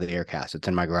still have the air cast. It's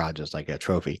in my garage as like a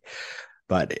trophy,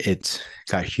 but it's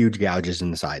got huge gouges in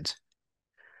the sides.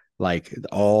 Like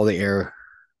all the air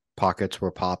pockets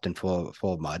were popped and full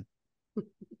of mud.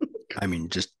 I mean,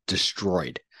 just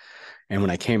destroyed. And when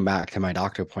I came back to my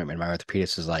doctor appointment, my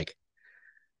orthopedist is like,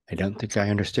 I don't think I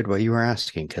understood what you were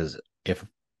asking because if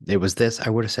it was this, I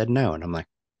would have said no. And I'm like,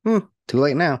 too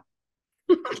late now.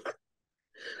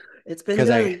 It's been Because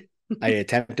done. I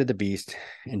attempted the beast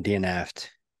and DNF'd.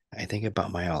 I think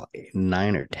about my all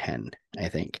 9 or 10, I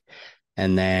think.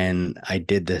 And then I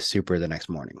did the super the next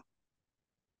morning.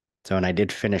 So, and I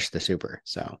did finish the super.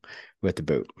 So, with the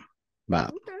boot. But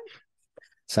Okay.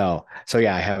 so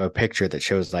yeah, I have a picture that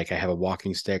shows like I have a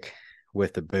walking stick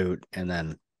with the boot and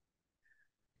then,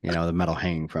 the metal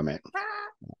hanging from it.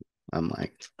 I'm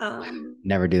like,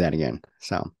 never do that again.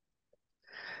 So,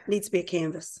 Needs to be a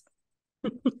canvas.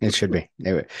 it should be.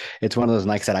 It's one of those,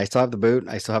 like I said, I still have the boot.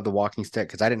 I still have the walking stick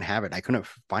because I didn't have it. I couldn't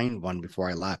find one before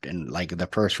I left. And like the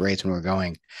first race when we were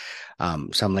going,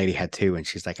 some lady had two, and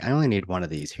she's like, "I only need one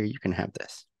of these. Here, you can have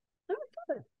this."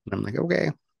 And I'm like, "Okay."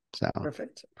 So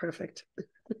Perfect.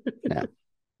 yeah,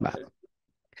 but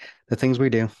the things we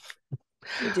do.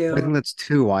 We But I think do. that's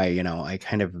too why I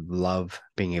kind of love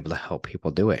being able to help people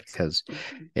do it because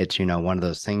Mm-hmm. it's one of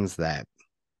those things that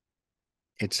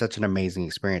it's such an amazing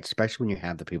experience, especially when you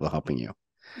have the people helping you.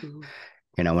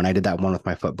 Mm-hmm. When I did that one with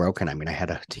my foot broken, I mean, I had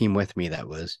a team with me that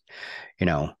was, you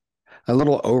know, a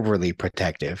little overly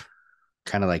protective,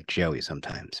 kind of like Joey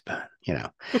sometimes, but he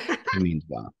means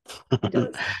well. He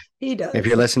does. He If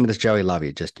you're does. listening to this, Joey, love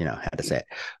you. Just had to say it,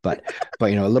 but a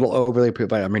little overly,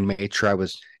 but I mean, made sure I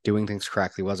was doing things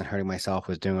correctly, wasn't hurting myself,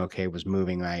 was doing okay, was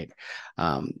moving right,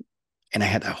 um, and I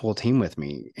had that whole team with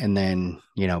me. And then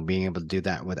being able to do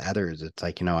that with others, it's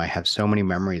like I have so many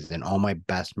memories, and all my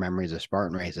best memories of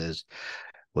Spartan races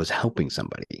was helping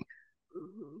somebody.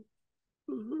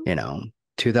 Mm-hmm. Mm-hmm.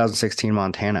 2016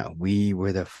 Montana, we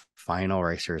were the final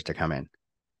racers to come in.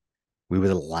 We were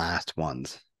the last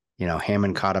ones.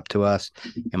 Hammond caught up to us,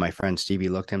 and my friend Stevie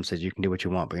looked at him, says, "You can do what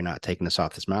you want, but you're not taking us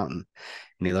off this mountain."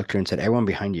 And he looked at her and said, "Everyone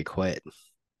behind you quit.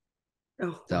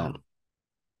 Oh, So wow.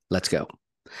 let's go."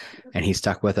 And he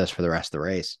stuck with us for the rest of the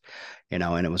race. And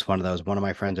it was one of those, one of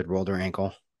my friends had rolled her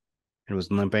ankle and was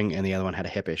limping, and the other one had a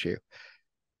hip issue.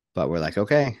 But we're like,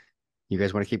 okay, you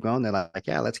guys want to keep going? They're like,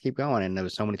 yeah, let's keep going. And there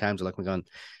was so many times I look going,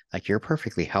 like, you're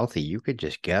perfectly healthy. You could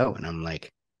just go. And I'm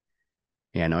like,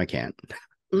 yeah, no, I can't.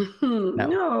 Mm-hmm. No, No,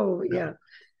 no, yeah.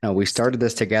 no. We started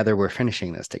this together. We're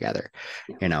finishing this together.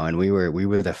 Yeah. And we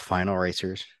were the final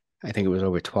racers. I think it was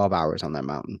over 12 hours on that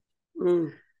mountain.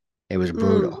 Mm. It was Mm.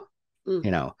 brutal,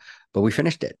 Mm. but we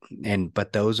finished it.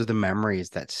 But those are the memories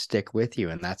that stick with you.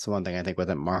 And that's the one thing I think with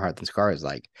Marheart and Scar is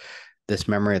like this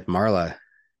memory with Marla,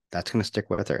 that's going to stick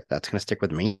with her. That's going to stick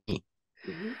with me.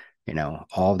 Mm-hmm.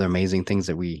 All the amazing things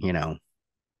that we,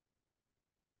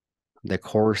 the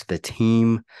course, the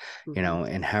team, Mm-hmm.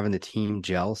 and having the team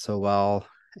gel so well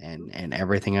and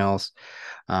everything else.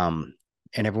 And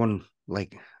everyone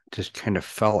like just kind of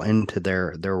fell into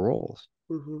their roles.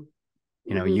 Mm-hmm.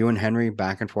 You and Henry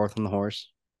back and forth on the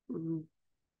horse,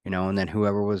 Mm-hmm. and then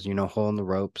whoever was, holding the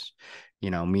ropes,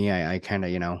 me, I kind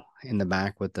of, in the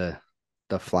back with the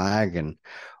flag and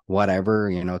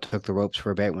whatever, took the ropes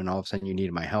for a bit when all of a sudden you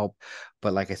needed my help.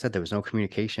 But like I said, there was no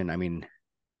communication. I mean,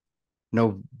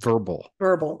 no verbal.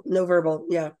 No verbal.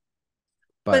 Yeah.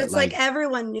 But But it's like like,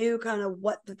 everyone knew kind of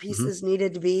what the pieces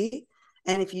needed to be.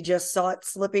 And if you just saw it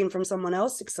slipping from someone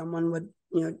else, someone would,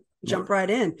 jump right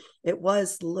in. It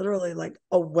was literally like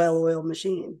a well-oiled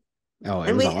machine. oh, it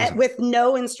And was we, awesome. with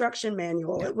no instruction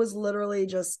manual, Yeah. it was literally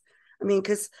just, I mean,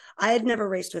 because I had never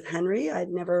raced with Henry. I'd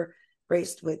never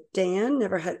raced with Dan,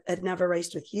 had never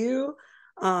raced with you.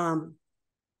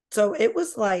 So it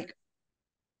was like,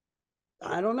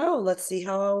 I don't know, let's see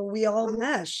how we all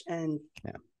mesh. And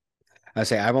Yeah. I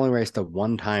say I've only raced the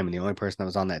one time, and the only person that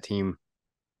was on that team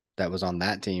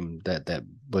that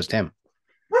was Tim.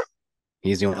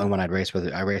 He's the only one I'd raced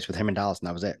with. I raced with him in Dallas, and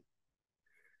that was it.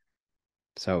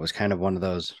 So it was kind of one of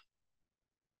those.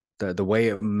 The way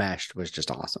it meshed was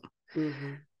just awesome.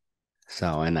 mm-hmm.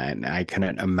 So, and I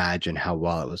couldn't imagine how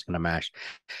well it was going to mesh.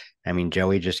 I mean,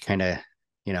 Joey just kind of,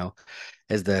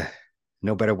 is the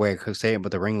no better way to say it,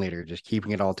 but the ringleader, just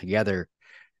keeping it all together,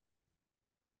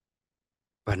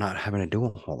 but not having to do a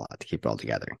whole lot to keep it all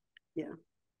together. Yeah.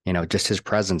 Just his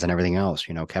presence and everything else,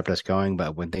 kept us going.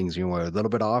 But when things, were a little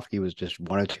bit off, he was just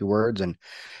one or two words and,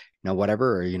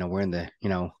 whatever, or, we're in the,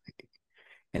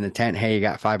 in the tent. Hey, you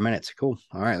got 5 minutes. Cool.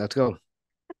 All right, let's go.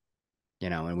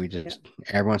 And we just,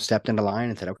 everyone stepped into line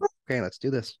and said, okay, let's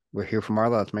do this. We're here for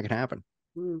Marla. Let's make it happen.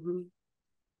 Mm-hmm.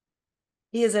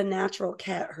 He is a natural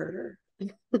cat herder.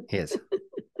 He is.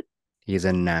 He's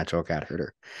a natural cat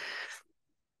herder.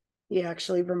 He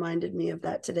actually reminded me of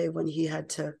that today when he had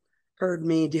to herd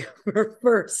me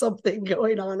for something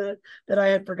going on that I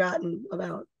had forgotten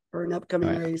about for an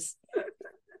upcoming race.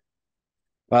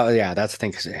 Well, yeah, that's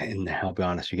the thing. And I'll be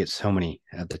honest, you get so many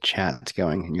of the chats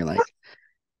going, and you're like,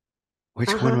 which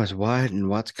one was what and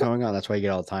what's going on? That's why you get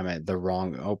all the time at the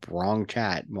wrong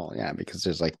chat. Well, yeah, because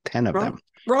there's like 10 of them.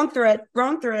 Wrong thread.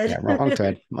 Yeah, wrong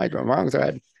thread. Wrong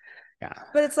thread. Yeah.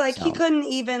 But it's like he couldn't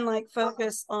even like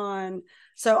focus on.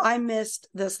 So I missed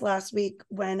this last week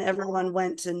when everyone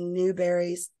went to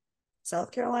Newberry,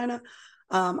 South Carolina.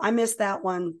 I missed that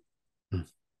one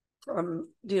from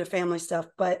due to family stuff.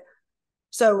 But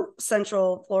so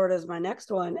Central Florida is my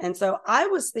next one. And so I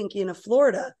was thinking of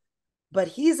Florida, but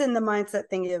he's in the mindset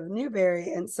thinking of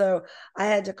Newberry. And so I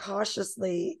had to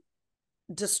cautiously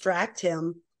distract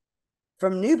him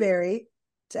from Newberry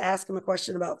to ask him a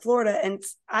question about Florida. And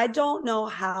I don't know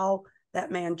how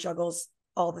that man juggles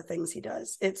all the things he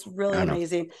does. It's really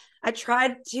amazing. I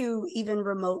tried to even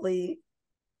remotely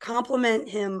compliment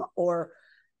him or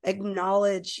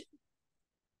acknowledge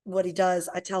what he does.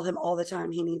 I tell him all the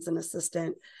time he needs an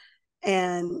assistant,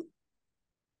 and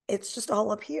it's just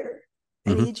all up here.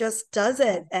 And he just does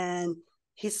it, and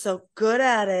he's so good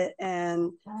at it.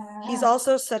 And he's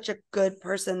also such a good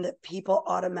person that people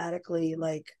automatically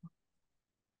like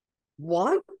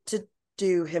want to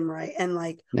do him right and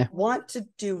like want to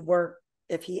do work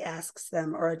if he asks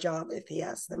them, or a job if he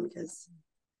asks them, because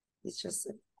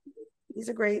he's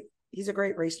a great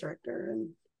race director. And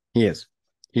he is.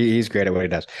 He's great at what he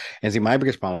does. And see, my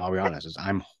biggest problem, I'll be honest, is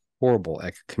I'm horrible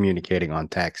at communicating on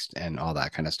text and all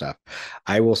that kind of stuff.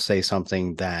 I will say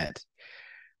something that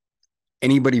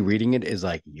anybody reading it is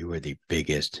like, you are the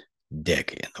biggest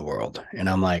dick in the world. And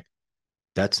I'm like,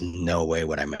 that's no way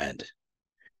what I meant.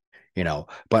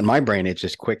 But in my brain, it's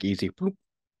just quick, easy, boop.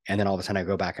 And then all of a sudden I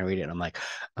go back and read it and I'm like,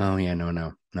 oh yeah,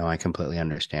 no, I completely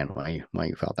understand why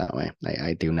you felt that way.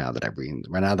 I do now that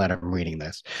I'm reading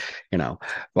this,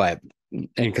 but and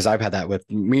because I've had that with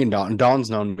me and Dawn. Dawn's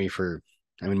known me for,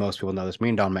 I mean, most people know this. Me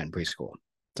and Dawn met in preschool.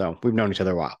 So we've known each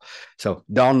other a while. So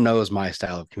Dawn knows my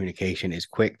style of communication is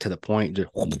quick to the point, just,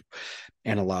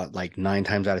 and a lot, like 9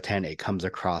 times out of 10, it comes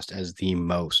across as the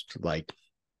most, like,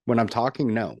 when I'm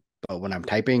talking, no. But when I'm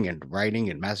typing and writing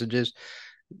and messages,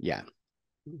 yeah.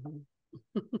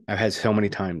 I've had so many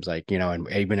times, like, and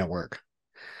even at work,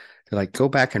 they're like, go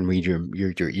back and read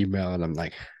your email. And I'm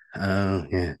like, oh,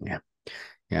 yeah.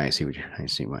 I see what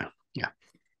yeah.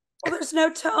 Well, there's no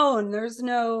tone. There's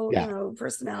no,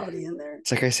 personality in there. It's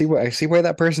like, I see why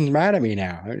that person's mad at me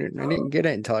now. I didn't get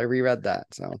it until I reread that.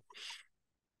 So,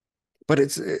 but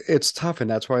it's tough.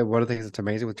 And that's why one of the things that's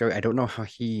amazing with Joey, I don't know how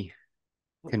he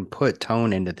can put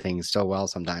tone into things so well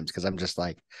sometimes, because I'm just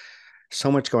like, so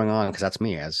much going on, because that's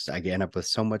me, as I end up with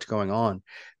so much going on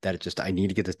that it just, I need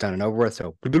to get this done and over with.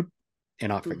 So,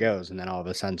 and off it goes. And then all of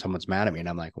a sudden someone's mad at me and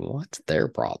I'm like, well, what's their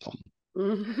problem?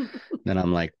 Then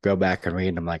I'm like, go back and read,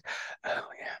 and I'm like, oh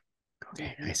yeah,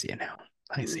 okay, I see it now.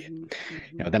 I see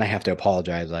it. Then I have to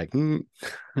apologize, like, I'm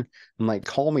like,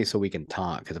 call me so we can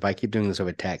talk, because if I keep doing this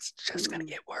over text, it's just gonna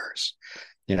get worse.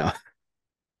 Yeah.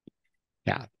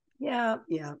 Yeah,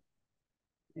 yeah.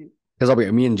 Because I'll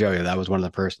be me and Joey, that was one of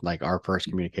the first, like our first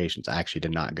communications actually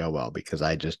did not go well because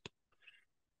I just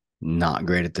not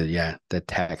great at the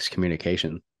text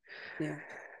communication. Yeah.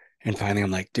 And finally I'm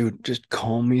like, dude, just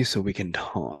call me so we can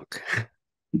talk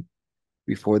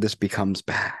before this becomes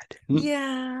bad.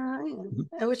 Yeah.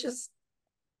 It was just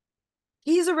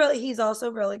he's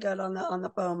also really good on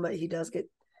the phone, but he does get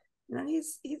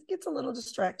he gets a little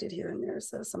distracted here and there.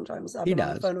 So sometimes I've He been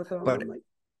on the does, phone with him. but I'm like,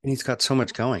 he's got so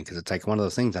much going because it's like one of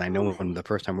those things. And I oh know when man. the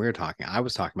first time we were talking, I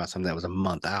was talking about something that was a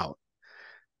month out.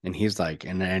 And he's like,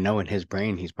 and I know in his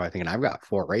brain, he's probably thinking, I've got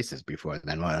 4 races before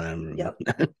then. Yep.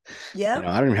 I Yep.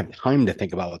 don't even have time to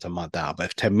think about what's a month out. But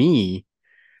to me,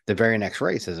 the very next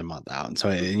race is a month out. And so,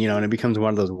 and it becomes one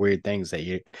of those weird things that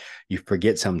you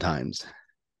forget sometimes,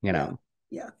 you Yeah. know.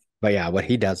 Yeah. But yeah, what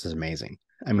he does is amazing.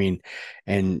 I mean,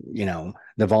 and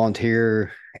the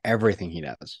volunteer, everything he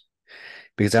does.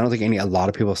 Because I don't think a lot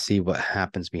of people see what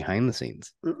happens behind the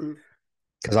scenes. Mm-mm.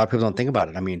 Because a lot of people don't think about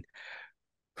it. I mean,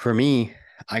 for me,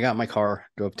 I got my car,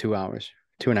 drove 2 hours,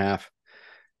 2.5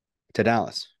 to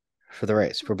Dallas for the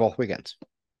race for both weekends.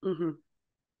 Mm-hmm.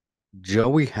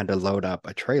 Joey had to load up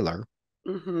a trailer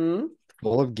Mm-hmm.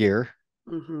 full of gear,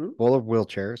 Mm-hmm. full of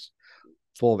wheelchairs,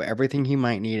 full of everything he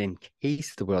might need in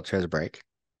case the wheelchairs break,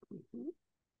 Mm-hmm.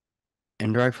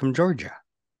 and drive from Georgia.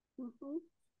 Mm-hmm.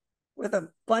 With a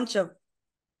bunch of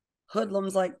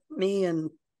hoodlums like me and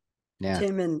Yeah,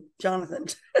 Tim and Jonathan.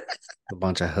 a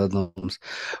bunch of hoodlums.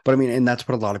 But I mean, and that's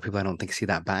what a lot of people I don't think see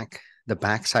the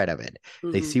back side of it.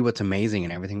 They Mm-hmm. see what's amazing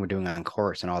and everything we're doing on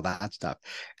course and all that stuff.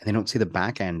 And they don't see the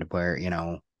back end where,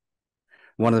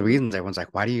 one of the Mm-hmm. reasons everyone's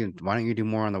like, why don't you do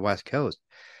more on the West Coast?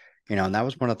 And that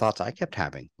was one of the thoughts I kept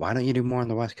having. Why don't you do more on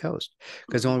the West Coast?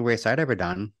 Because the Mm-hmm. only race I'd ever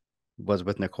done was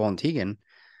with Nicole and Tegan.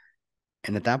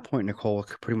 And at that point, Nicole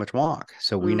could pretty much walk.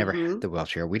 So we never had Mm-hmm. the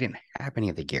wheelchair. We didn't have any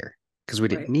of the gear because we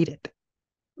didn't Right. need it.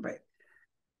 Right.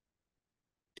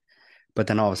 But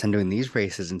then all of a sudden doing these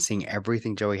races and seeing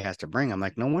everything Joey has to bring, I'm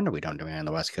like, no wonder we don't do it on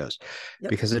the West Coast. Yep.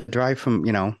 Because the drive from,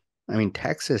 I mean,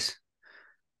 Texas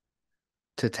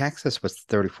to Texas was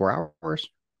 34 hours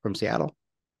from Seattle.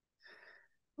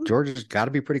 Georgia's got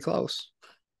to be pretty close,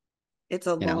 you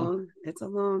know, it's a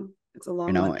long one.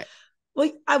 you know,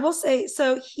 Well, I will say,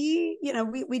 so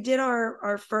we did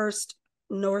our first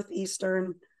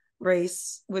Northeastern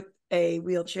race with a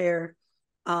wheelchair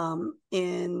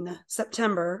in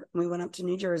September. We went up to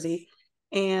New Jersey,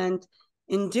 and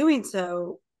in doing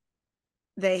so,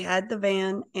 they had the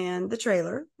van and the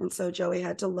trailer, and so Joey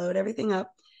had to load everything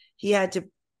up. He had to.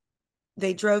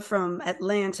 They drove from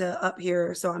Atlanta up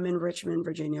here, so I'm in Richmond,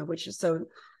 Virginia, which is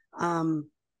um,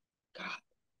 God,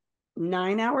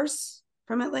 9 hours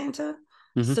from Atlanta.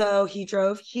 mm-hmm. So he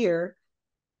drove here.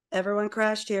 Everyone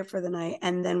crashed here for the night,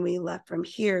 and then we left from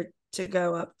here to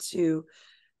go up to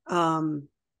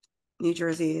New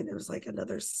Jersey. It was like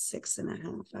another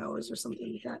 6.5 hours or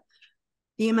something like that.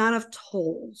 The amount of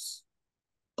tolls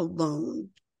alone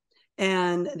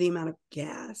and the amount of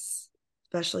gas,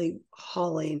 especially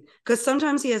hauling, because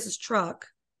sometimes he has his truck,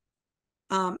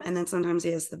 and then sometimes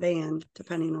he has the van,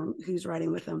 depending on who's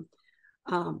riding with him.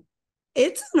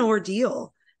 It's an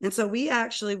ordeal. And so we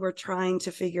actually were trying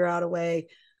to figure out a way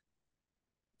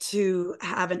to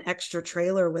have an extra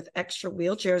trailer with extra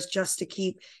wheelchairs just to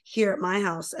keep here at my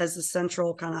house as the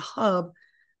central kind of hub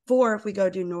for if we go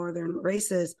do northern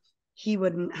races. He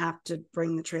wouldn't have to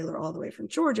bring the trailer all the way from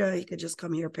Georgia. He could just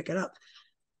come here, pick it up.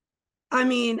 I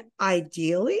mean,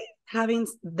 ideally, having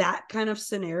that kind of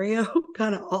scenario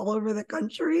kind of all over the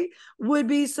country would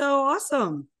be so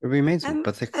awesome. It'd be amazing. And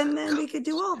But and then we could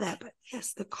do all that. But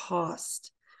yes, the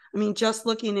cost. I mean, just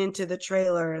looking into the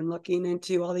trailer and looking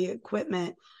into all the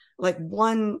equipment, like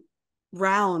one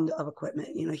round of equipment,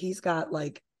 he's got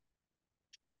like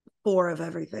 4 of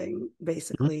everything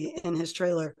basically in his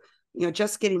trailer.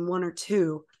 Just getting 1 or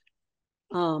 2.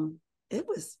 Um, it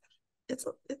was, it's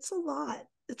a lot.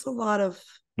 It's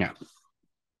yeah,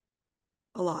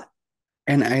 a lot.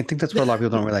 and I think that's what a lot of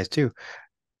people don't realize too.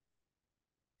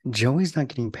 Joey's not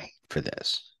getting paid for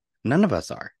this. None of us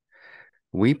are.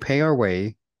 We pay our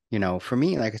way. For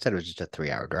me, like I said, it was just a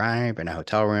 3-hour drive and a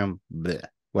hotel room, bleh,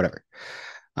 whatever.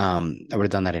 I would have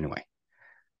done that anyway.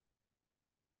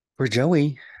 For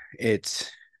Joey,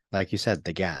 it's like you said,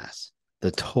 the gas,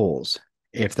 the tolls.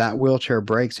 If that wheelchair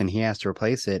breaks and he has to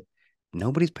replace it,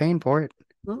 nobody's paying for it.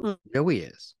 Mm-mm. Joey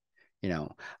is.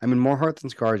 I mean, More Heart Than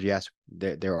Scars, yes,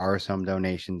 there are some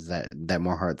donations that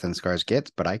More Heart Than Scars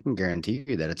gets, but I can guarantee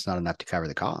you that it's not enough to cover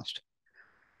the cost.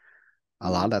 A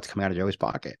lot of that's coming out of Joey's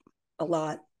pocket. A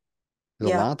lot.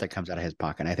 There's a Yeah. lot that comes out of his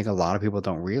pocket. And I think a lot of people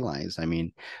don't realize, I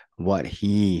mean, what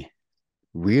he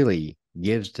really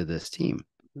gives to this team.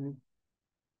 Mm-hmm.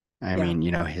 I mean,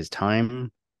 his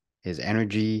time, his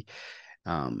energy,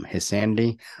 his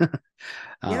sanity.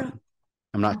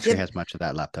 I'm not sure he has much of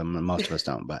that left. Most of us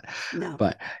don't, but no.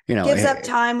 But gives up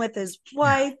time with his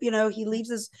wife. He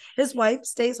leaves his wife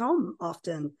stays home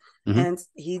often, and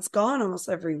he's gone almost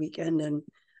every weekend, and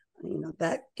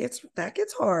that gets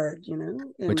hard.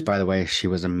 Which, by the way, she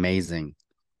was amazing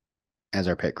as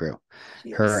our pit crew.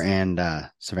 Her and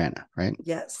Savannah, right?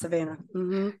 Yes, Savannah.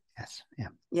 Mm-hmm. Yes, yeah,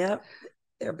 yep.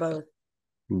 They're both.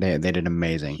 They did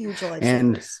amazing. Huge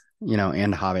lifesavers.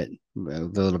 And Hobbit, the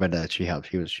little bit that she helped,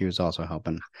 she was also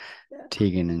helping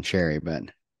Tegan and Sherry, but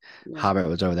Hobbit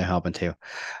was over there helping too.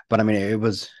 But I mean,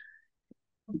 it's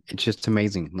just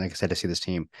amazing, like I said, to see this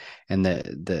team and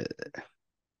the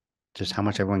just how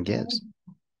much everyone gives.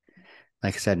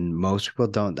 Like I said, most people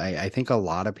don't. I think a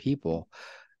lot of people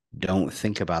don't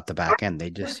think about the back end. They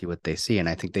just see what they see, and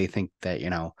I think they think that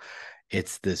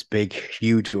it's this big,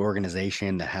 huge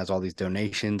organization that has all these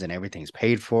donations and everything's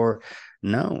paid for.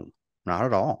 No, not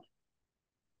at all.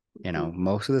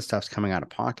 Most of the stuff's coming out of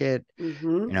pocket.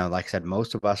 Like I said,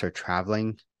 most of us are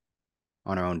traveling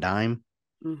on our own dime.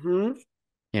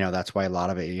 That's why a lot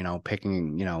of it,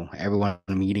 picking, everyone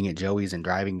meeting at Joey's and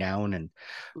driving down and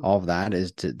all of that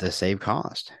is to save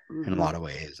cost in a lot of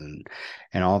ways and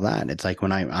all of that. It's like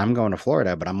when I'm going to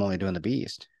Florida, but I'm only doing the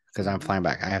Beast because I'm flying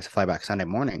back. I have to fly back Sunday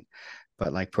morning.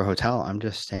 But like for hotel, I'm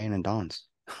just staying in Dawn's.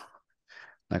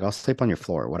 Like I'll sleep on your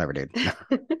floor, whatever, dude.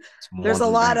 There's a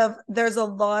lot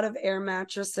of air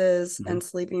mattresses and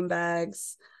sleeping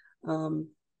bags. I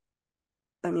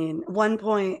mean, one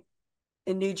point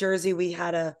in New Jersey, we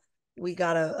got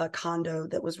a condo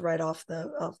that was right off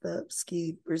the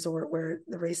ski resort where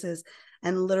the race is,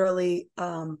 and literally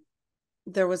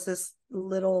there was this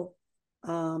little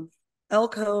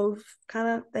alcove kind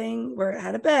of thing where it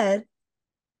had a bed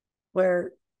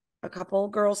where a couple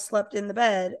girls slept in the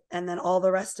bed, and then all the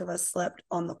rest of us slept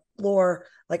on the floor,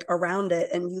 like around it.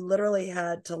 And you literally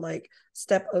had to like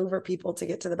step over people to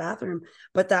get to the bathroom.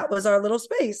 But that was our little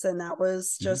space. And that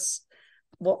was just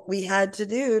what we had to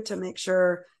do to make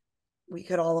sure we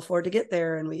could all afford to get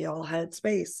there and we all had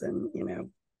space. And,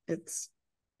 it's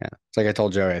like I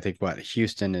told Joey, I think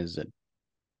Houston is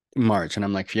March. And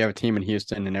I'm like, if you have a team in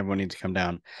Houston and everyone needs to come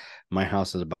down, my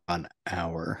house is about an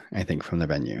hour, I think, from the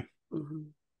venue.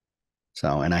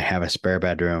 So, and I have a spare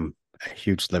bedroom, a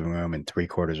huge living room, and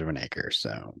 3/4 of an acre.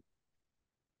 So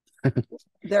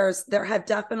there have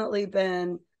definitely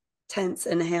been tents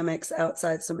and hammocks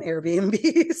outside some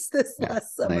Airbnbs this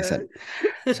last summer. Like I said,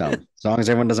 so as long as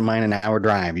everyone doesn't mind an hour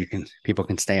drive, people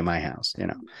can stay in my house,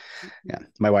 Yeah.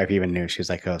 My wife even knew. She was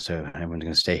like, oh, so everyone's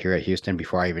going to stay here at Houston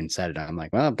before I even said it. I'm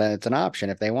like, well, that's an option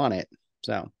if they want it.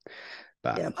 So,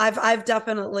 but yeah, I've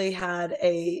definitely had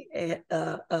a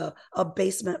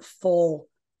basement full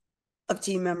of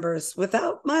team members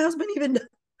without my husband even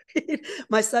knowing.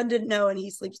 My son didn't know, and he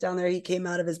sleeps down there. He came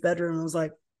out of his bedroom and was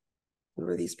like, who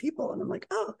are these people? And I'm like,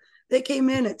 oh, they came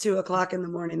in at 2:00 in the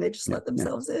morning. They just let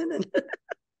themselves in. And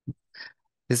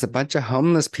there's a bunch of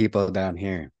homeless people down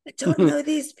here. I don't know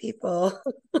these people.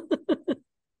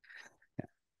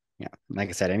 Yeah. Like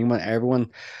I said,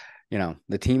 everyone,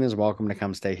 the team is welcome to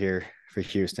come stay here for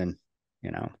Houston,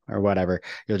 or whatever.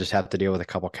 You'll just have to deal with a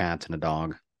couple cats and a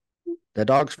dog. The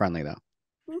dog's friendly though.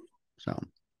 So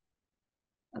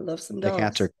I love some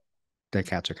dogs. The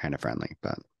cats are kind of friendly,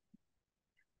 but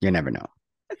you never know.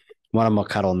 One of them will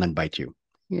cuddle and then bite you.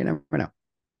 You never know.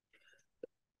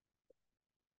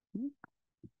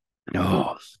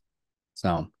 Oh,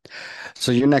 so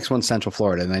your next one's Central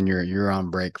Florida, and then you're on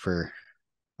break for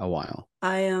a while.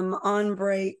 I am on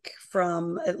break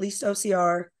from at least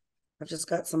OCR. I've just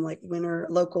got some like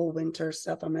local winter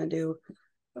stuff I'm gonna do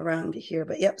around here.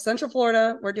 But yep, Central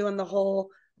Florida, we're doing the whole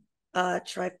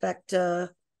trifecta.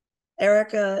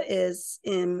 Erica is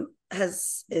now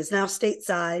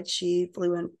stateside. She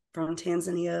flew in from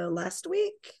Tanzania last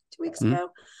week, 2 weeks ago.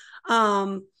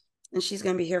 And she's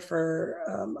going to be here for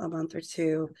a month or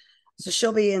two. So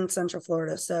she'll be in Central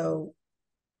Florida. So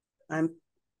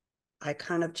I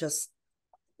kind of just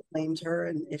claimed her,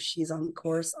 and if she's on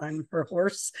course, I'm her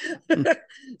horse.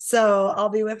 So I'll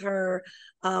be with her.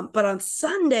 But on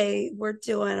Sunday, we're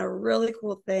doing a really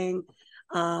cool thing.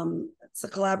 It's a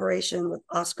collaboration with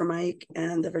Oscar Mike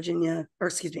and the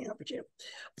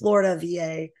Florida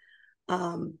VA,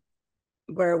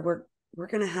 where we're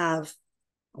going to have,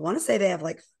 I want to say they have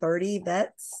like 30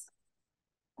 vets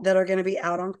that are going to be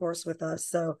out on course with us.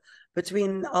 So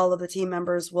between all of the team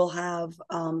members, we'll have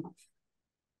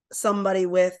somebody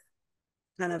with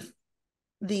kind of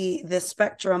the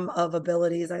spectrum of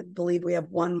abilities. I believe we have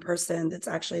one person that's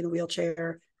actually in a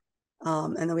wheelchair.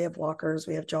 And then we have walkers,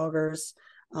 we have joggers,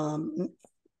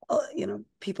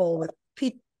 people with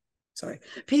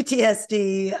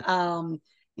PTSD,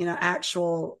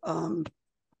 actual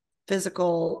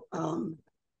physical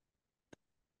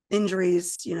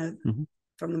injuries,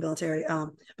 from the military.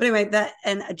 But anyway, that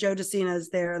and Joe DeCina is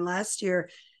there. And last year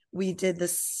we did the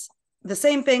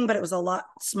same thing, but it was a lot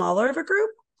smaller of a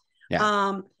group.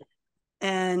 Yeah.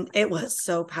 And it was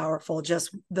so powerful.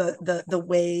 Just the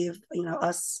wave,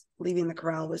 us leaving the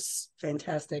corral was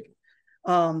fantastic.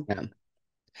 Yeah.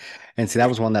 And see, that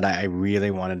was one that I really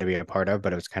wanted to be a part of,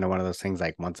 but it was kind of one of those things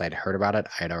like once I'd heard about it,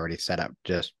 I'd already set up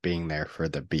just being there for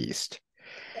the beast.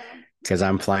 Because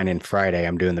I'm flying in Friday,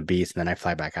 I'm doing the beast, and then I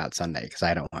fly back out Sunday because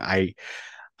I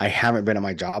haven't been at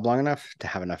my job long enough to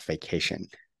have enough vacation.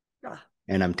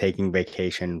 And I'm taking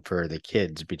vacation for the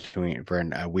kids for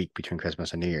a week between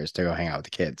Christmas and New Year's to go hang out with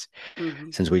the kids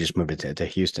since we just moved to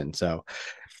Houston. So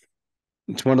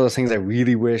it's one of those things I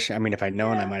really wish. I mean, if I'd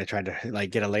known, I might have tried to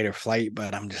like get a later flight,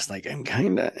 but I'm just like, I'm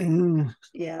kind of,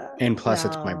 yeah. And plus,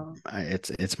 it's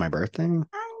my birthday. I know.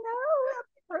 Happy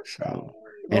birthday. So,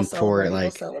 and for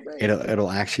like,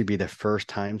 it'll actually be the first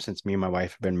time since me and my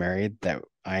wife have been married that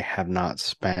I have not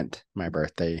spent my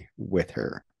birthday with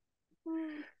her.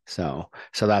 So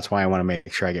that's why I want to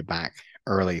make sure I get back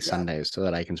early Sundays so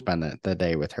that I can spend the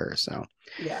day with her. So,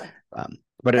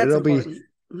 but it'll be,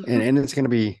 and it's gonna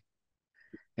be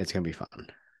fun.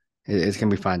 It's gonna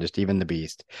be fun, just even the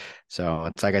beast. So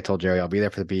it's like I told Jerry, I'll be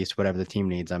there for the beast. Whatever the team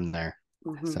needs, I'm there.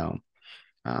 So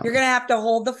you're gonna have to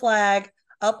hold the flag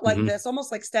up like this,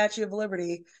 almost like Statue of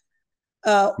Liberty.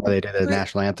 Where they did the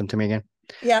national anthem to me again.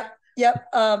 Yep.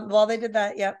 While they did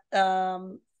that,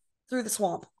 through the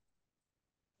swamp.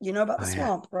 You know about the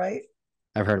swamp, right?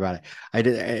 I've heard about it. I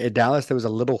did at Dallas. There was a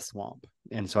little swamp,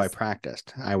 and so I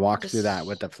practiced. I walked through that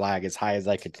with the flag as high as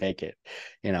I could take it,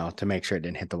 to make sure it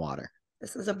didn't hit the water.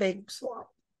 This is a big swamp.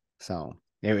 So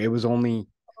it was only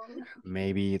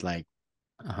maybe like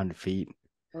 100 feet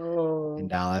in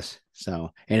Dallas.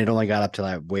 So, and it only got up to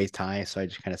like waist high. So I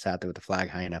just kind of sat there with the flag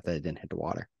high enough that it didn't hit the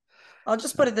water. I'll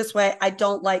just put it this way: I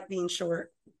don't like being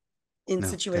short in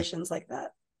situations like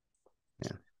that.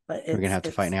 Yeah, but we're gonna have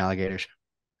to fight alligators.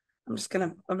 I'm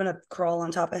gonna crawl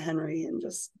on top of Henry and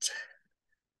just.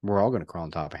 We're all gonna crawl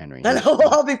on top of Henry. And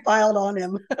I'll be piled on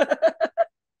him.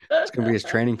 It's gonna be his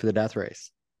training for the death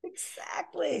race.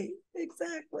 Exactly.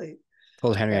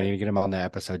 Told Henry I need to get him on the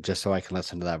episode just so I can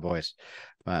listen to that voice.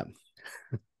 But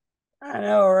I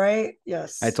know, right?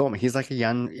 Yes. I told him he's like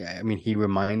he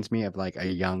reminds me of like a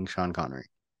young Sean Connery.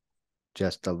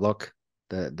 Just the look,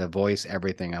 the voice,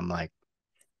 everything. I'm like,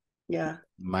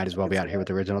 might as well be out here with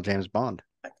the original James Bond.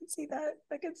 I can see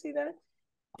that.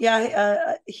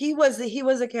 Yeah, he was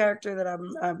a character that I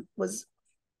was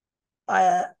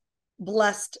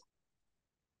blessed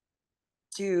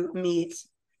to meet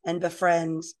and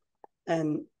befriend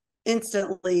and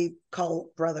instantly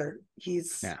call brother.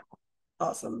 He's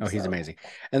awesome. Oh, he's amazing.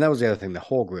 And that was the other thing, the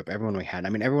whole group, everyone we had. I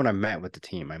mean, everyone I met with the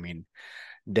team. I mean,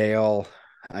 Dale,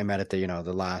 I met at the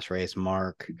last race,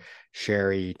 Mark,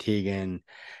 Sherry, Tegan,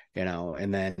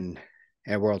 and then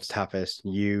at World's Toughest,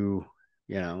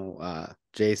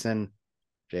 Jason,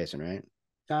 right?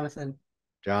 Jonathan.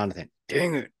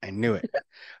 Dang it. I knew it.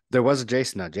 There was a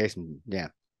Jason, though. Jason, yeah.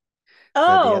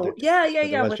 Oh,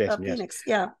 yeah. With Jason, Phoenix. Yes.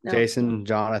 Yeah. No. Jason,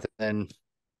 Jonathan.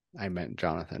 I meant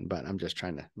Jonathan, but I'm just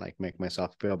trying to like make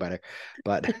myself feel better.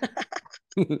 But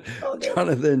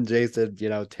Jonathan, Jason,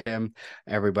 Tim,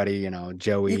 everybody,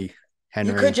 Joey,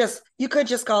 Henry. You could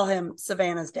just call him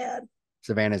Savannah's dad.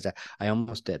 I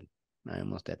almost did.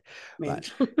 Man.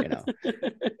 But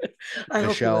I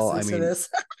Michelle, hope he listens to this.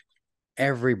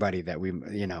 Everybody that we,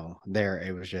 there,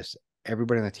 it was just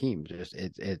everybody on the team. Just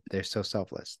they're so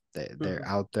selfless. They're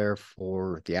out there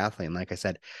for the athlete. And like I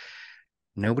said,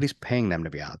 nobody's paying them to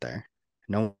be out there.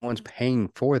 No one's paying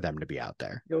for them to be out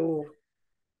there. No.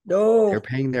 They're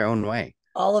paying their own way.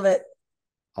 All of it.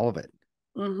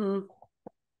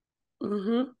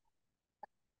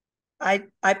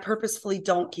 I purposefully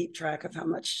don't keep track of how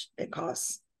much it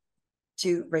costs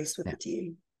to race with the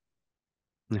team.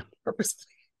 Yeah. Purposefully.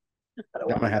 I'm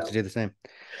gonna have to do the same.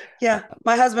 Yeah.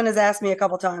 My husband has asked me a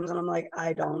couple times and I'm like,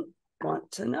 I don't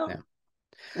want to know.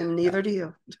 And neither do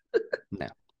you. No.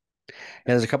 Yeah,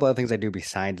 there's a couple of things I do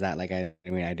besides that. Like I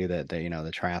do the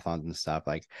triathlons and stuff.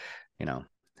 Like,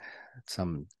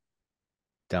 some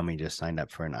dummy just signed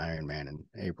up for an Ironman in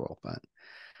April, but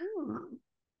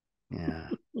yeah,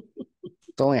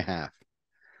 it's only a half.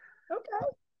 Okay.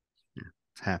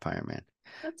 It's half Ironman.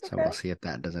 That's okay. So we'll see if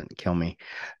that doesn't kill me.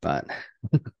 But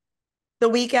the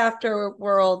week after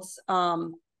World's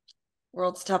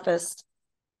Toughest,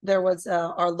 there was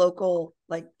our local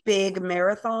like big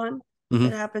marathon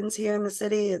that happens here in the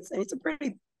city. It's a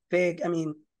pretty big. I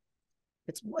mean,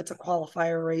 it's a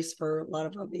qualifier race for a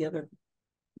lot of the other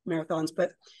marathons,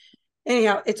 but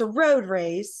anyhow, it's a road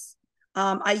race.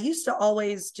 I used to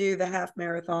always do the half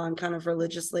marathon kind of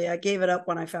religiously. I gave it up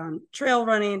when I found trail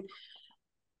running.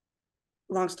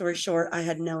 Long story short, I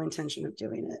had no intention of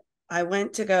doing it. I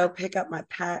went to go pick up my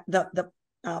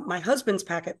my husband's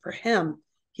packet for him.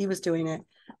 He was doing it,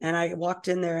 and I walked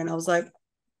in there and I was like,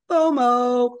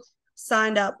 FOMO,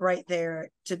 signed up right there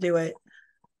to do it.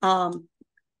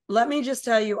 Let me just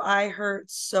tell you, I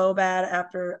hurt so bad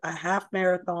after a half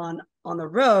marathon on the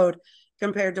road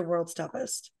compared to World's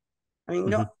Toughest. I mean,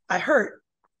 no, I hurt,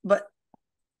 but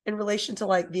in relation to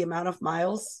like the amount of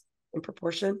miles in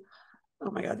proportion,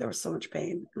 oh my God, there was so much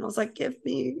pain. And I was like, give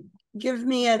me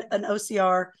an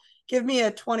OCR, give me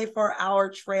a 24-hour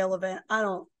trail event. I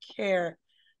don't care.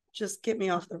 Just get me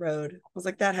off the road. I was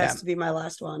like, that has to be my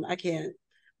last one. I can't,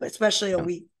 but especially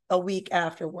a week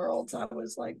after Worlds, I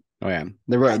was like, oh yeah,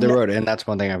 the road, and that's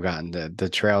one thing I've gotten. The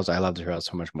trails, I love the trails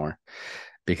so much more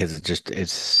because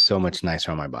it's so much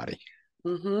nicer on my body.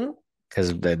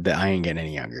 Because I ain't getting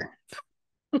any younger.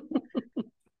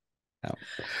 Oh.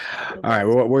 All right,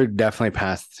 well, we're definitely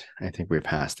past. I think we're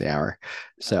past the hour,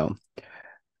 so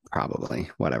probably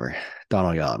whatever. Don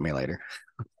will yell at me later.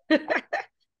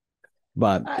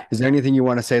 But is there anything you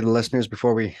want to say to the listeners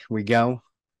before we go?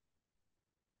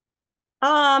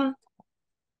 The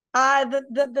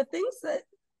things that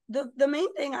the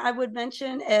main thing I would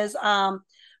mention is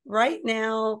right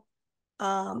now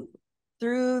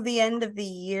through the end of the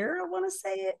year, I want to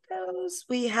say it goes,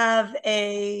 we have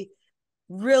a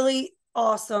really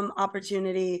awesome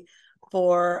opportunity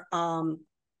for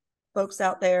folks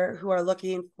out there who are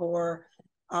looking for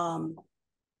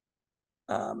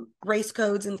race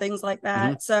codes and things like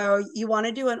that. So you want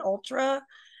to do an ultra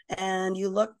and you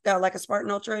look like a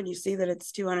Spartan ultra and you see that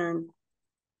it's 200,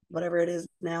 whatever it is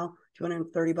now,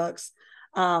 $230.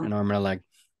 An arm and a leg.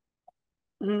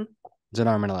 It's an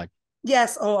arm and a leg.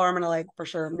 Yes. Oh, arm and a leg for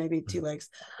sure. Maybe 2 legs.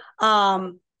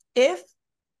 If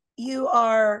you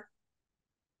are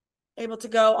able to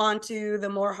go onto the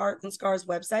More Heart Than Scars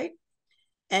website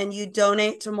and you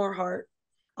donate to More Heart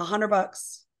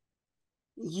 $100,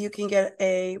 you can get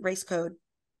a race code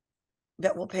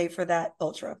that will pay for that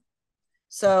ultra.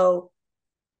 So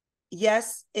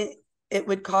yes, it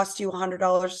would cost you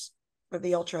 $100 for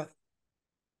the ultra.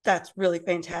 That's really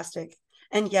fantastic.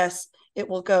 And yes, it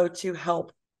will go to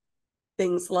help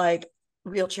things like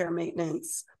wheelchair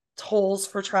maintenance, tolls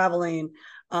for traveling,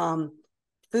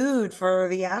 food for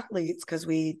the athletes, because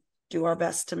we do our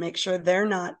best to make sure they're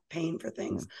not paying for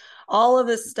things. All of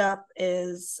this stuff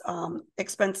is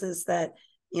expenses that,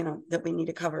 that we need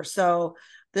to cover. So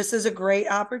this is a great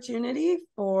opportunity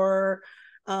for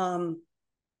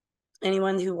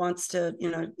anyone who wants to,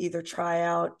 either try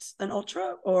out an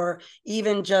ultra or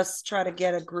even just try to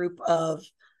get a group of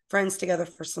friends together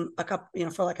for a couple,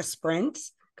 for like a sprint,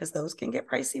 because those can get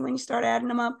pricey when you start adding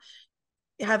them up.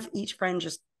 Have each friend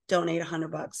just donate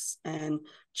 $100 and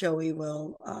Joey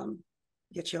will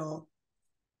get you all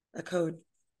a code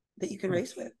that you can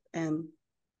race with, and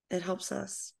it helps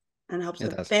us and helps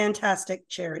a fantastic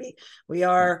charity. We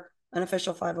are an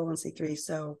official 501c3,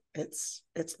 so it's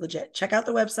legit. Check out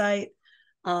the website.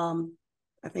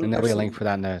 I think and there'll be a link for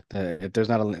that if there's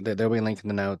not a, there'll be a link in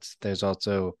the notes. There's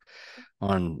also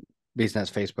on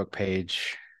BeastNet's Facebook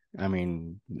page. I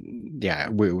mean, yeah,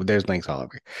 there's links all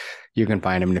over. You can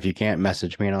find them, and if you can't,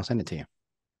 message me and I'll send it to you.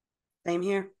 Same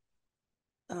here.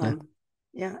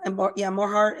 Yeah, and More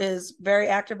Heart is very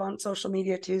active on social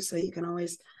media too, so you can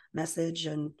always message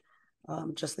and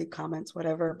just leave comments,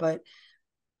 whatever. But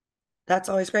that's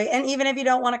always great. And even if you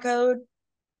don't want a code,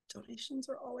 donations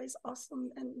are always awesome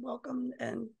and welcome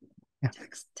and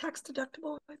tax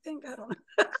deductible. I think, I don't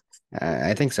know.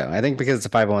 I think so. I think because it's a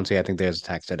 501c, I think there's a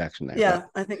tax deduction there. Yeah,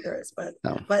 I think there is, but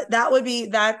that would be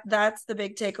that's the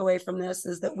big takeaway from this,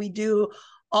 is that we do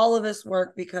all of this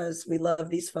work because we love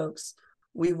these folks.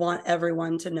 We want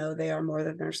everyone to know they are more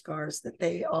than their scars, that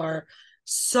they are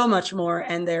so much more,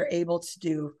 and they're able to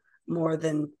do more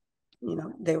than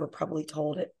they were probably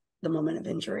told at the moment of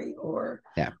injury, or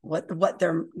what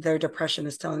their depression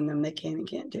is telling them they can and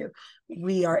can't do.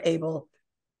 We are able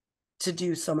to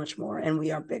do so much more, and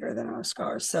we are bigger than our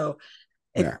scars. So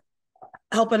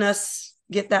helping us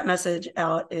get that message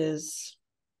out is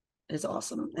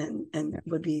awesome, and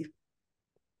would be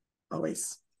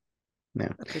always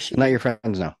appreciated. Let your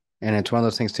friends know. And it's one of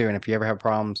those things too. And if you ever have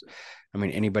problems, I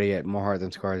mean, anybody at More Heart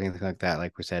Than Scars, anything like that,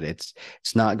 like we said, it's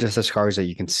not just the scars that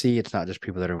you can see. It's not just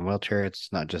people that are in wheelchairs.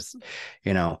 It's not just,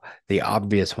 the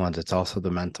obvious ones. It's also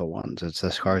the mental ones. It's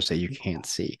the scars that you can't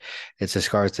see. It's the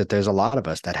scars that there's a lot of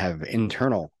us that have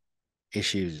internal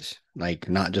issues, like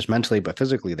not just mentally, but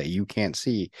physically, that you can't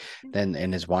see. And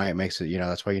is why it makes it,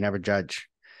 that's why you never judge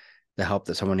the help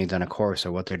that someone needs on a course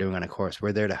or what they're doing on a course.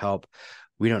 We're there to help.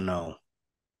 We don't know.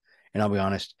 And I'll be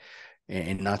honest,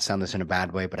 and not sound this in a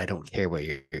bad way, but I don't care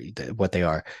what they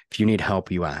are. If you need help,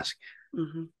 you ask,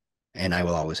 and I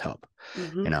will always help.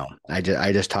 I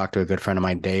just talked to a good friend of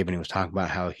mine, Dave, and he was talking about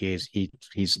how he's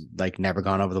like never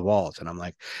gone over the walls, and I'm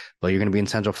like, well, you're going to be in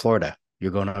Central Florida.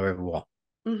 You're going over every wall.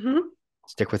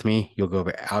 Stick with me. You'll go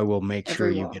over. I will make sure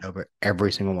you get over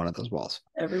every single one of those walls.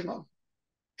 Every wall.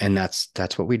 And that's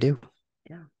what we do.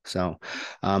 Yeah. So,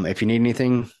 if you need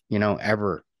anything,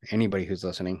 ever, anybody who's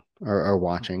listening or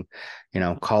watching,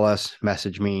 call us,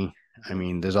 message me. I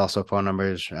mean, there's also phone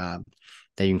numbers that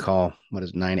you can call. What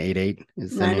is 988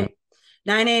 is the new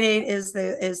 988 is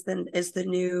the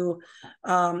new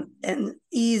and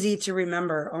easy to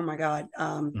remember. Oh my God.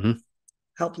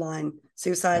 Helpline,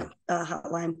 suicide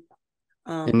hotline.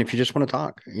 And if you just want to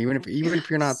talk, even if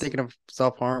you're not thinking of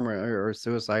self-harm or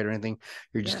suicide or anything,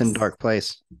 you're just in a dark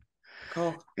place.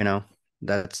 Cool.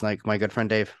 That's like my good friend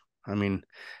Dave. I mean,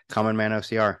 common man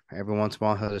OCR. Every once in a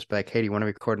while, he'll just be like, hey, do you want to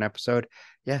record an episode?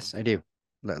 Yes, I do.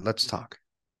 Let's talk.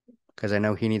 Because I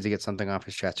know he needs to get something off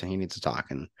his chest and he needs to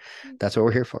talk. And that's what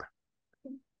we're here for.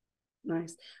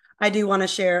 Nice. I do want to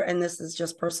share, and this is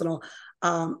just personal,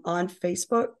 on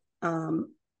Facebook.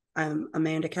 I'm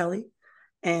Amanda Kelly,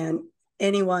 and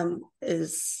anyone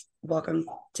is welcome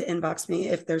to inbox me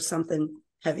if there's something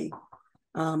heavy.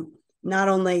 Not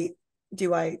only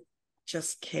do I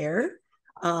just care,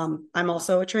 I'm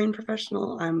also a trained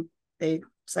professional. I'm a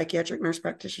psychiatric nurse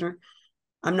practitioner.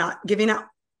 I'm not giving out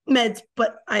meds,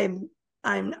 but I'm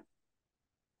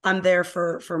there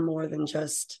for more than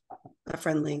just a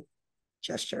friendly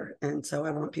gesture. And so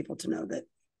I want people to know that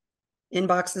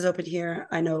inbox is open here.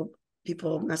 I know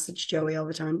people message Joey all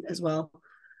the time as well,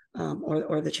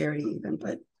 or the charity even,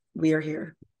 but we are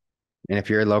here. And if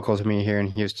you're local to me here in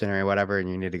Houston or whatever, and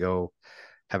you need to go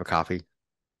have a coffee,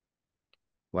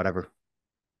 whatever,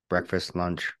 breakfast,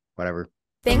 lunch, whatever.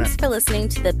 Thanks for listening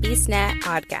to the BeastNet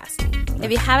podcast. If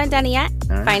you haven't done it yet,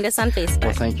 find us on Facebook.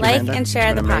 Well, thank you, like Amanda. and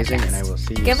share the podcast. And I will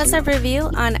see you Give us soon. a review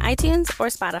on iTunes or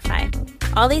Spotify.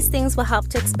 All these things will help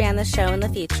to expand the show in the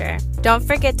future. Don't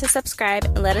forget to subscribe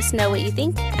and let us know what you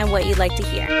think and what you'd like to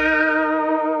hear.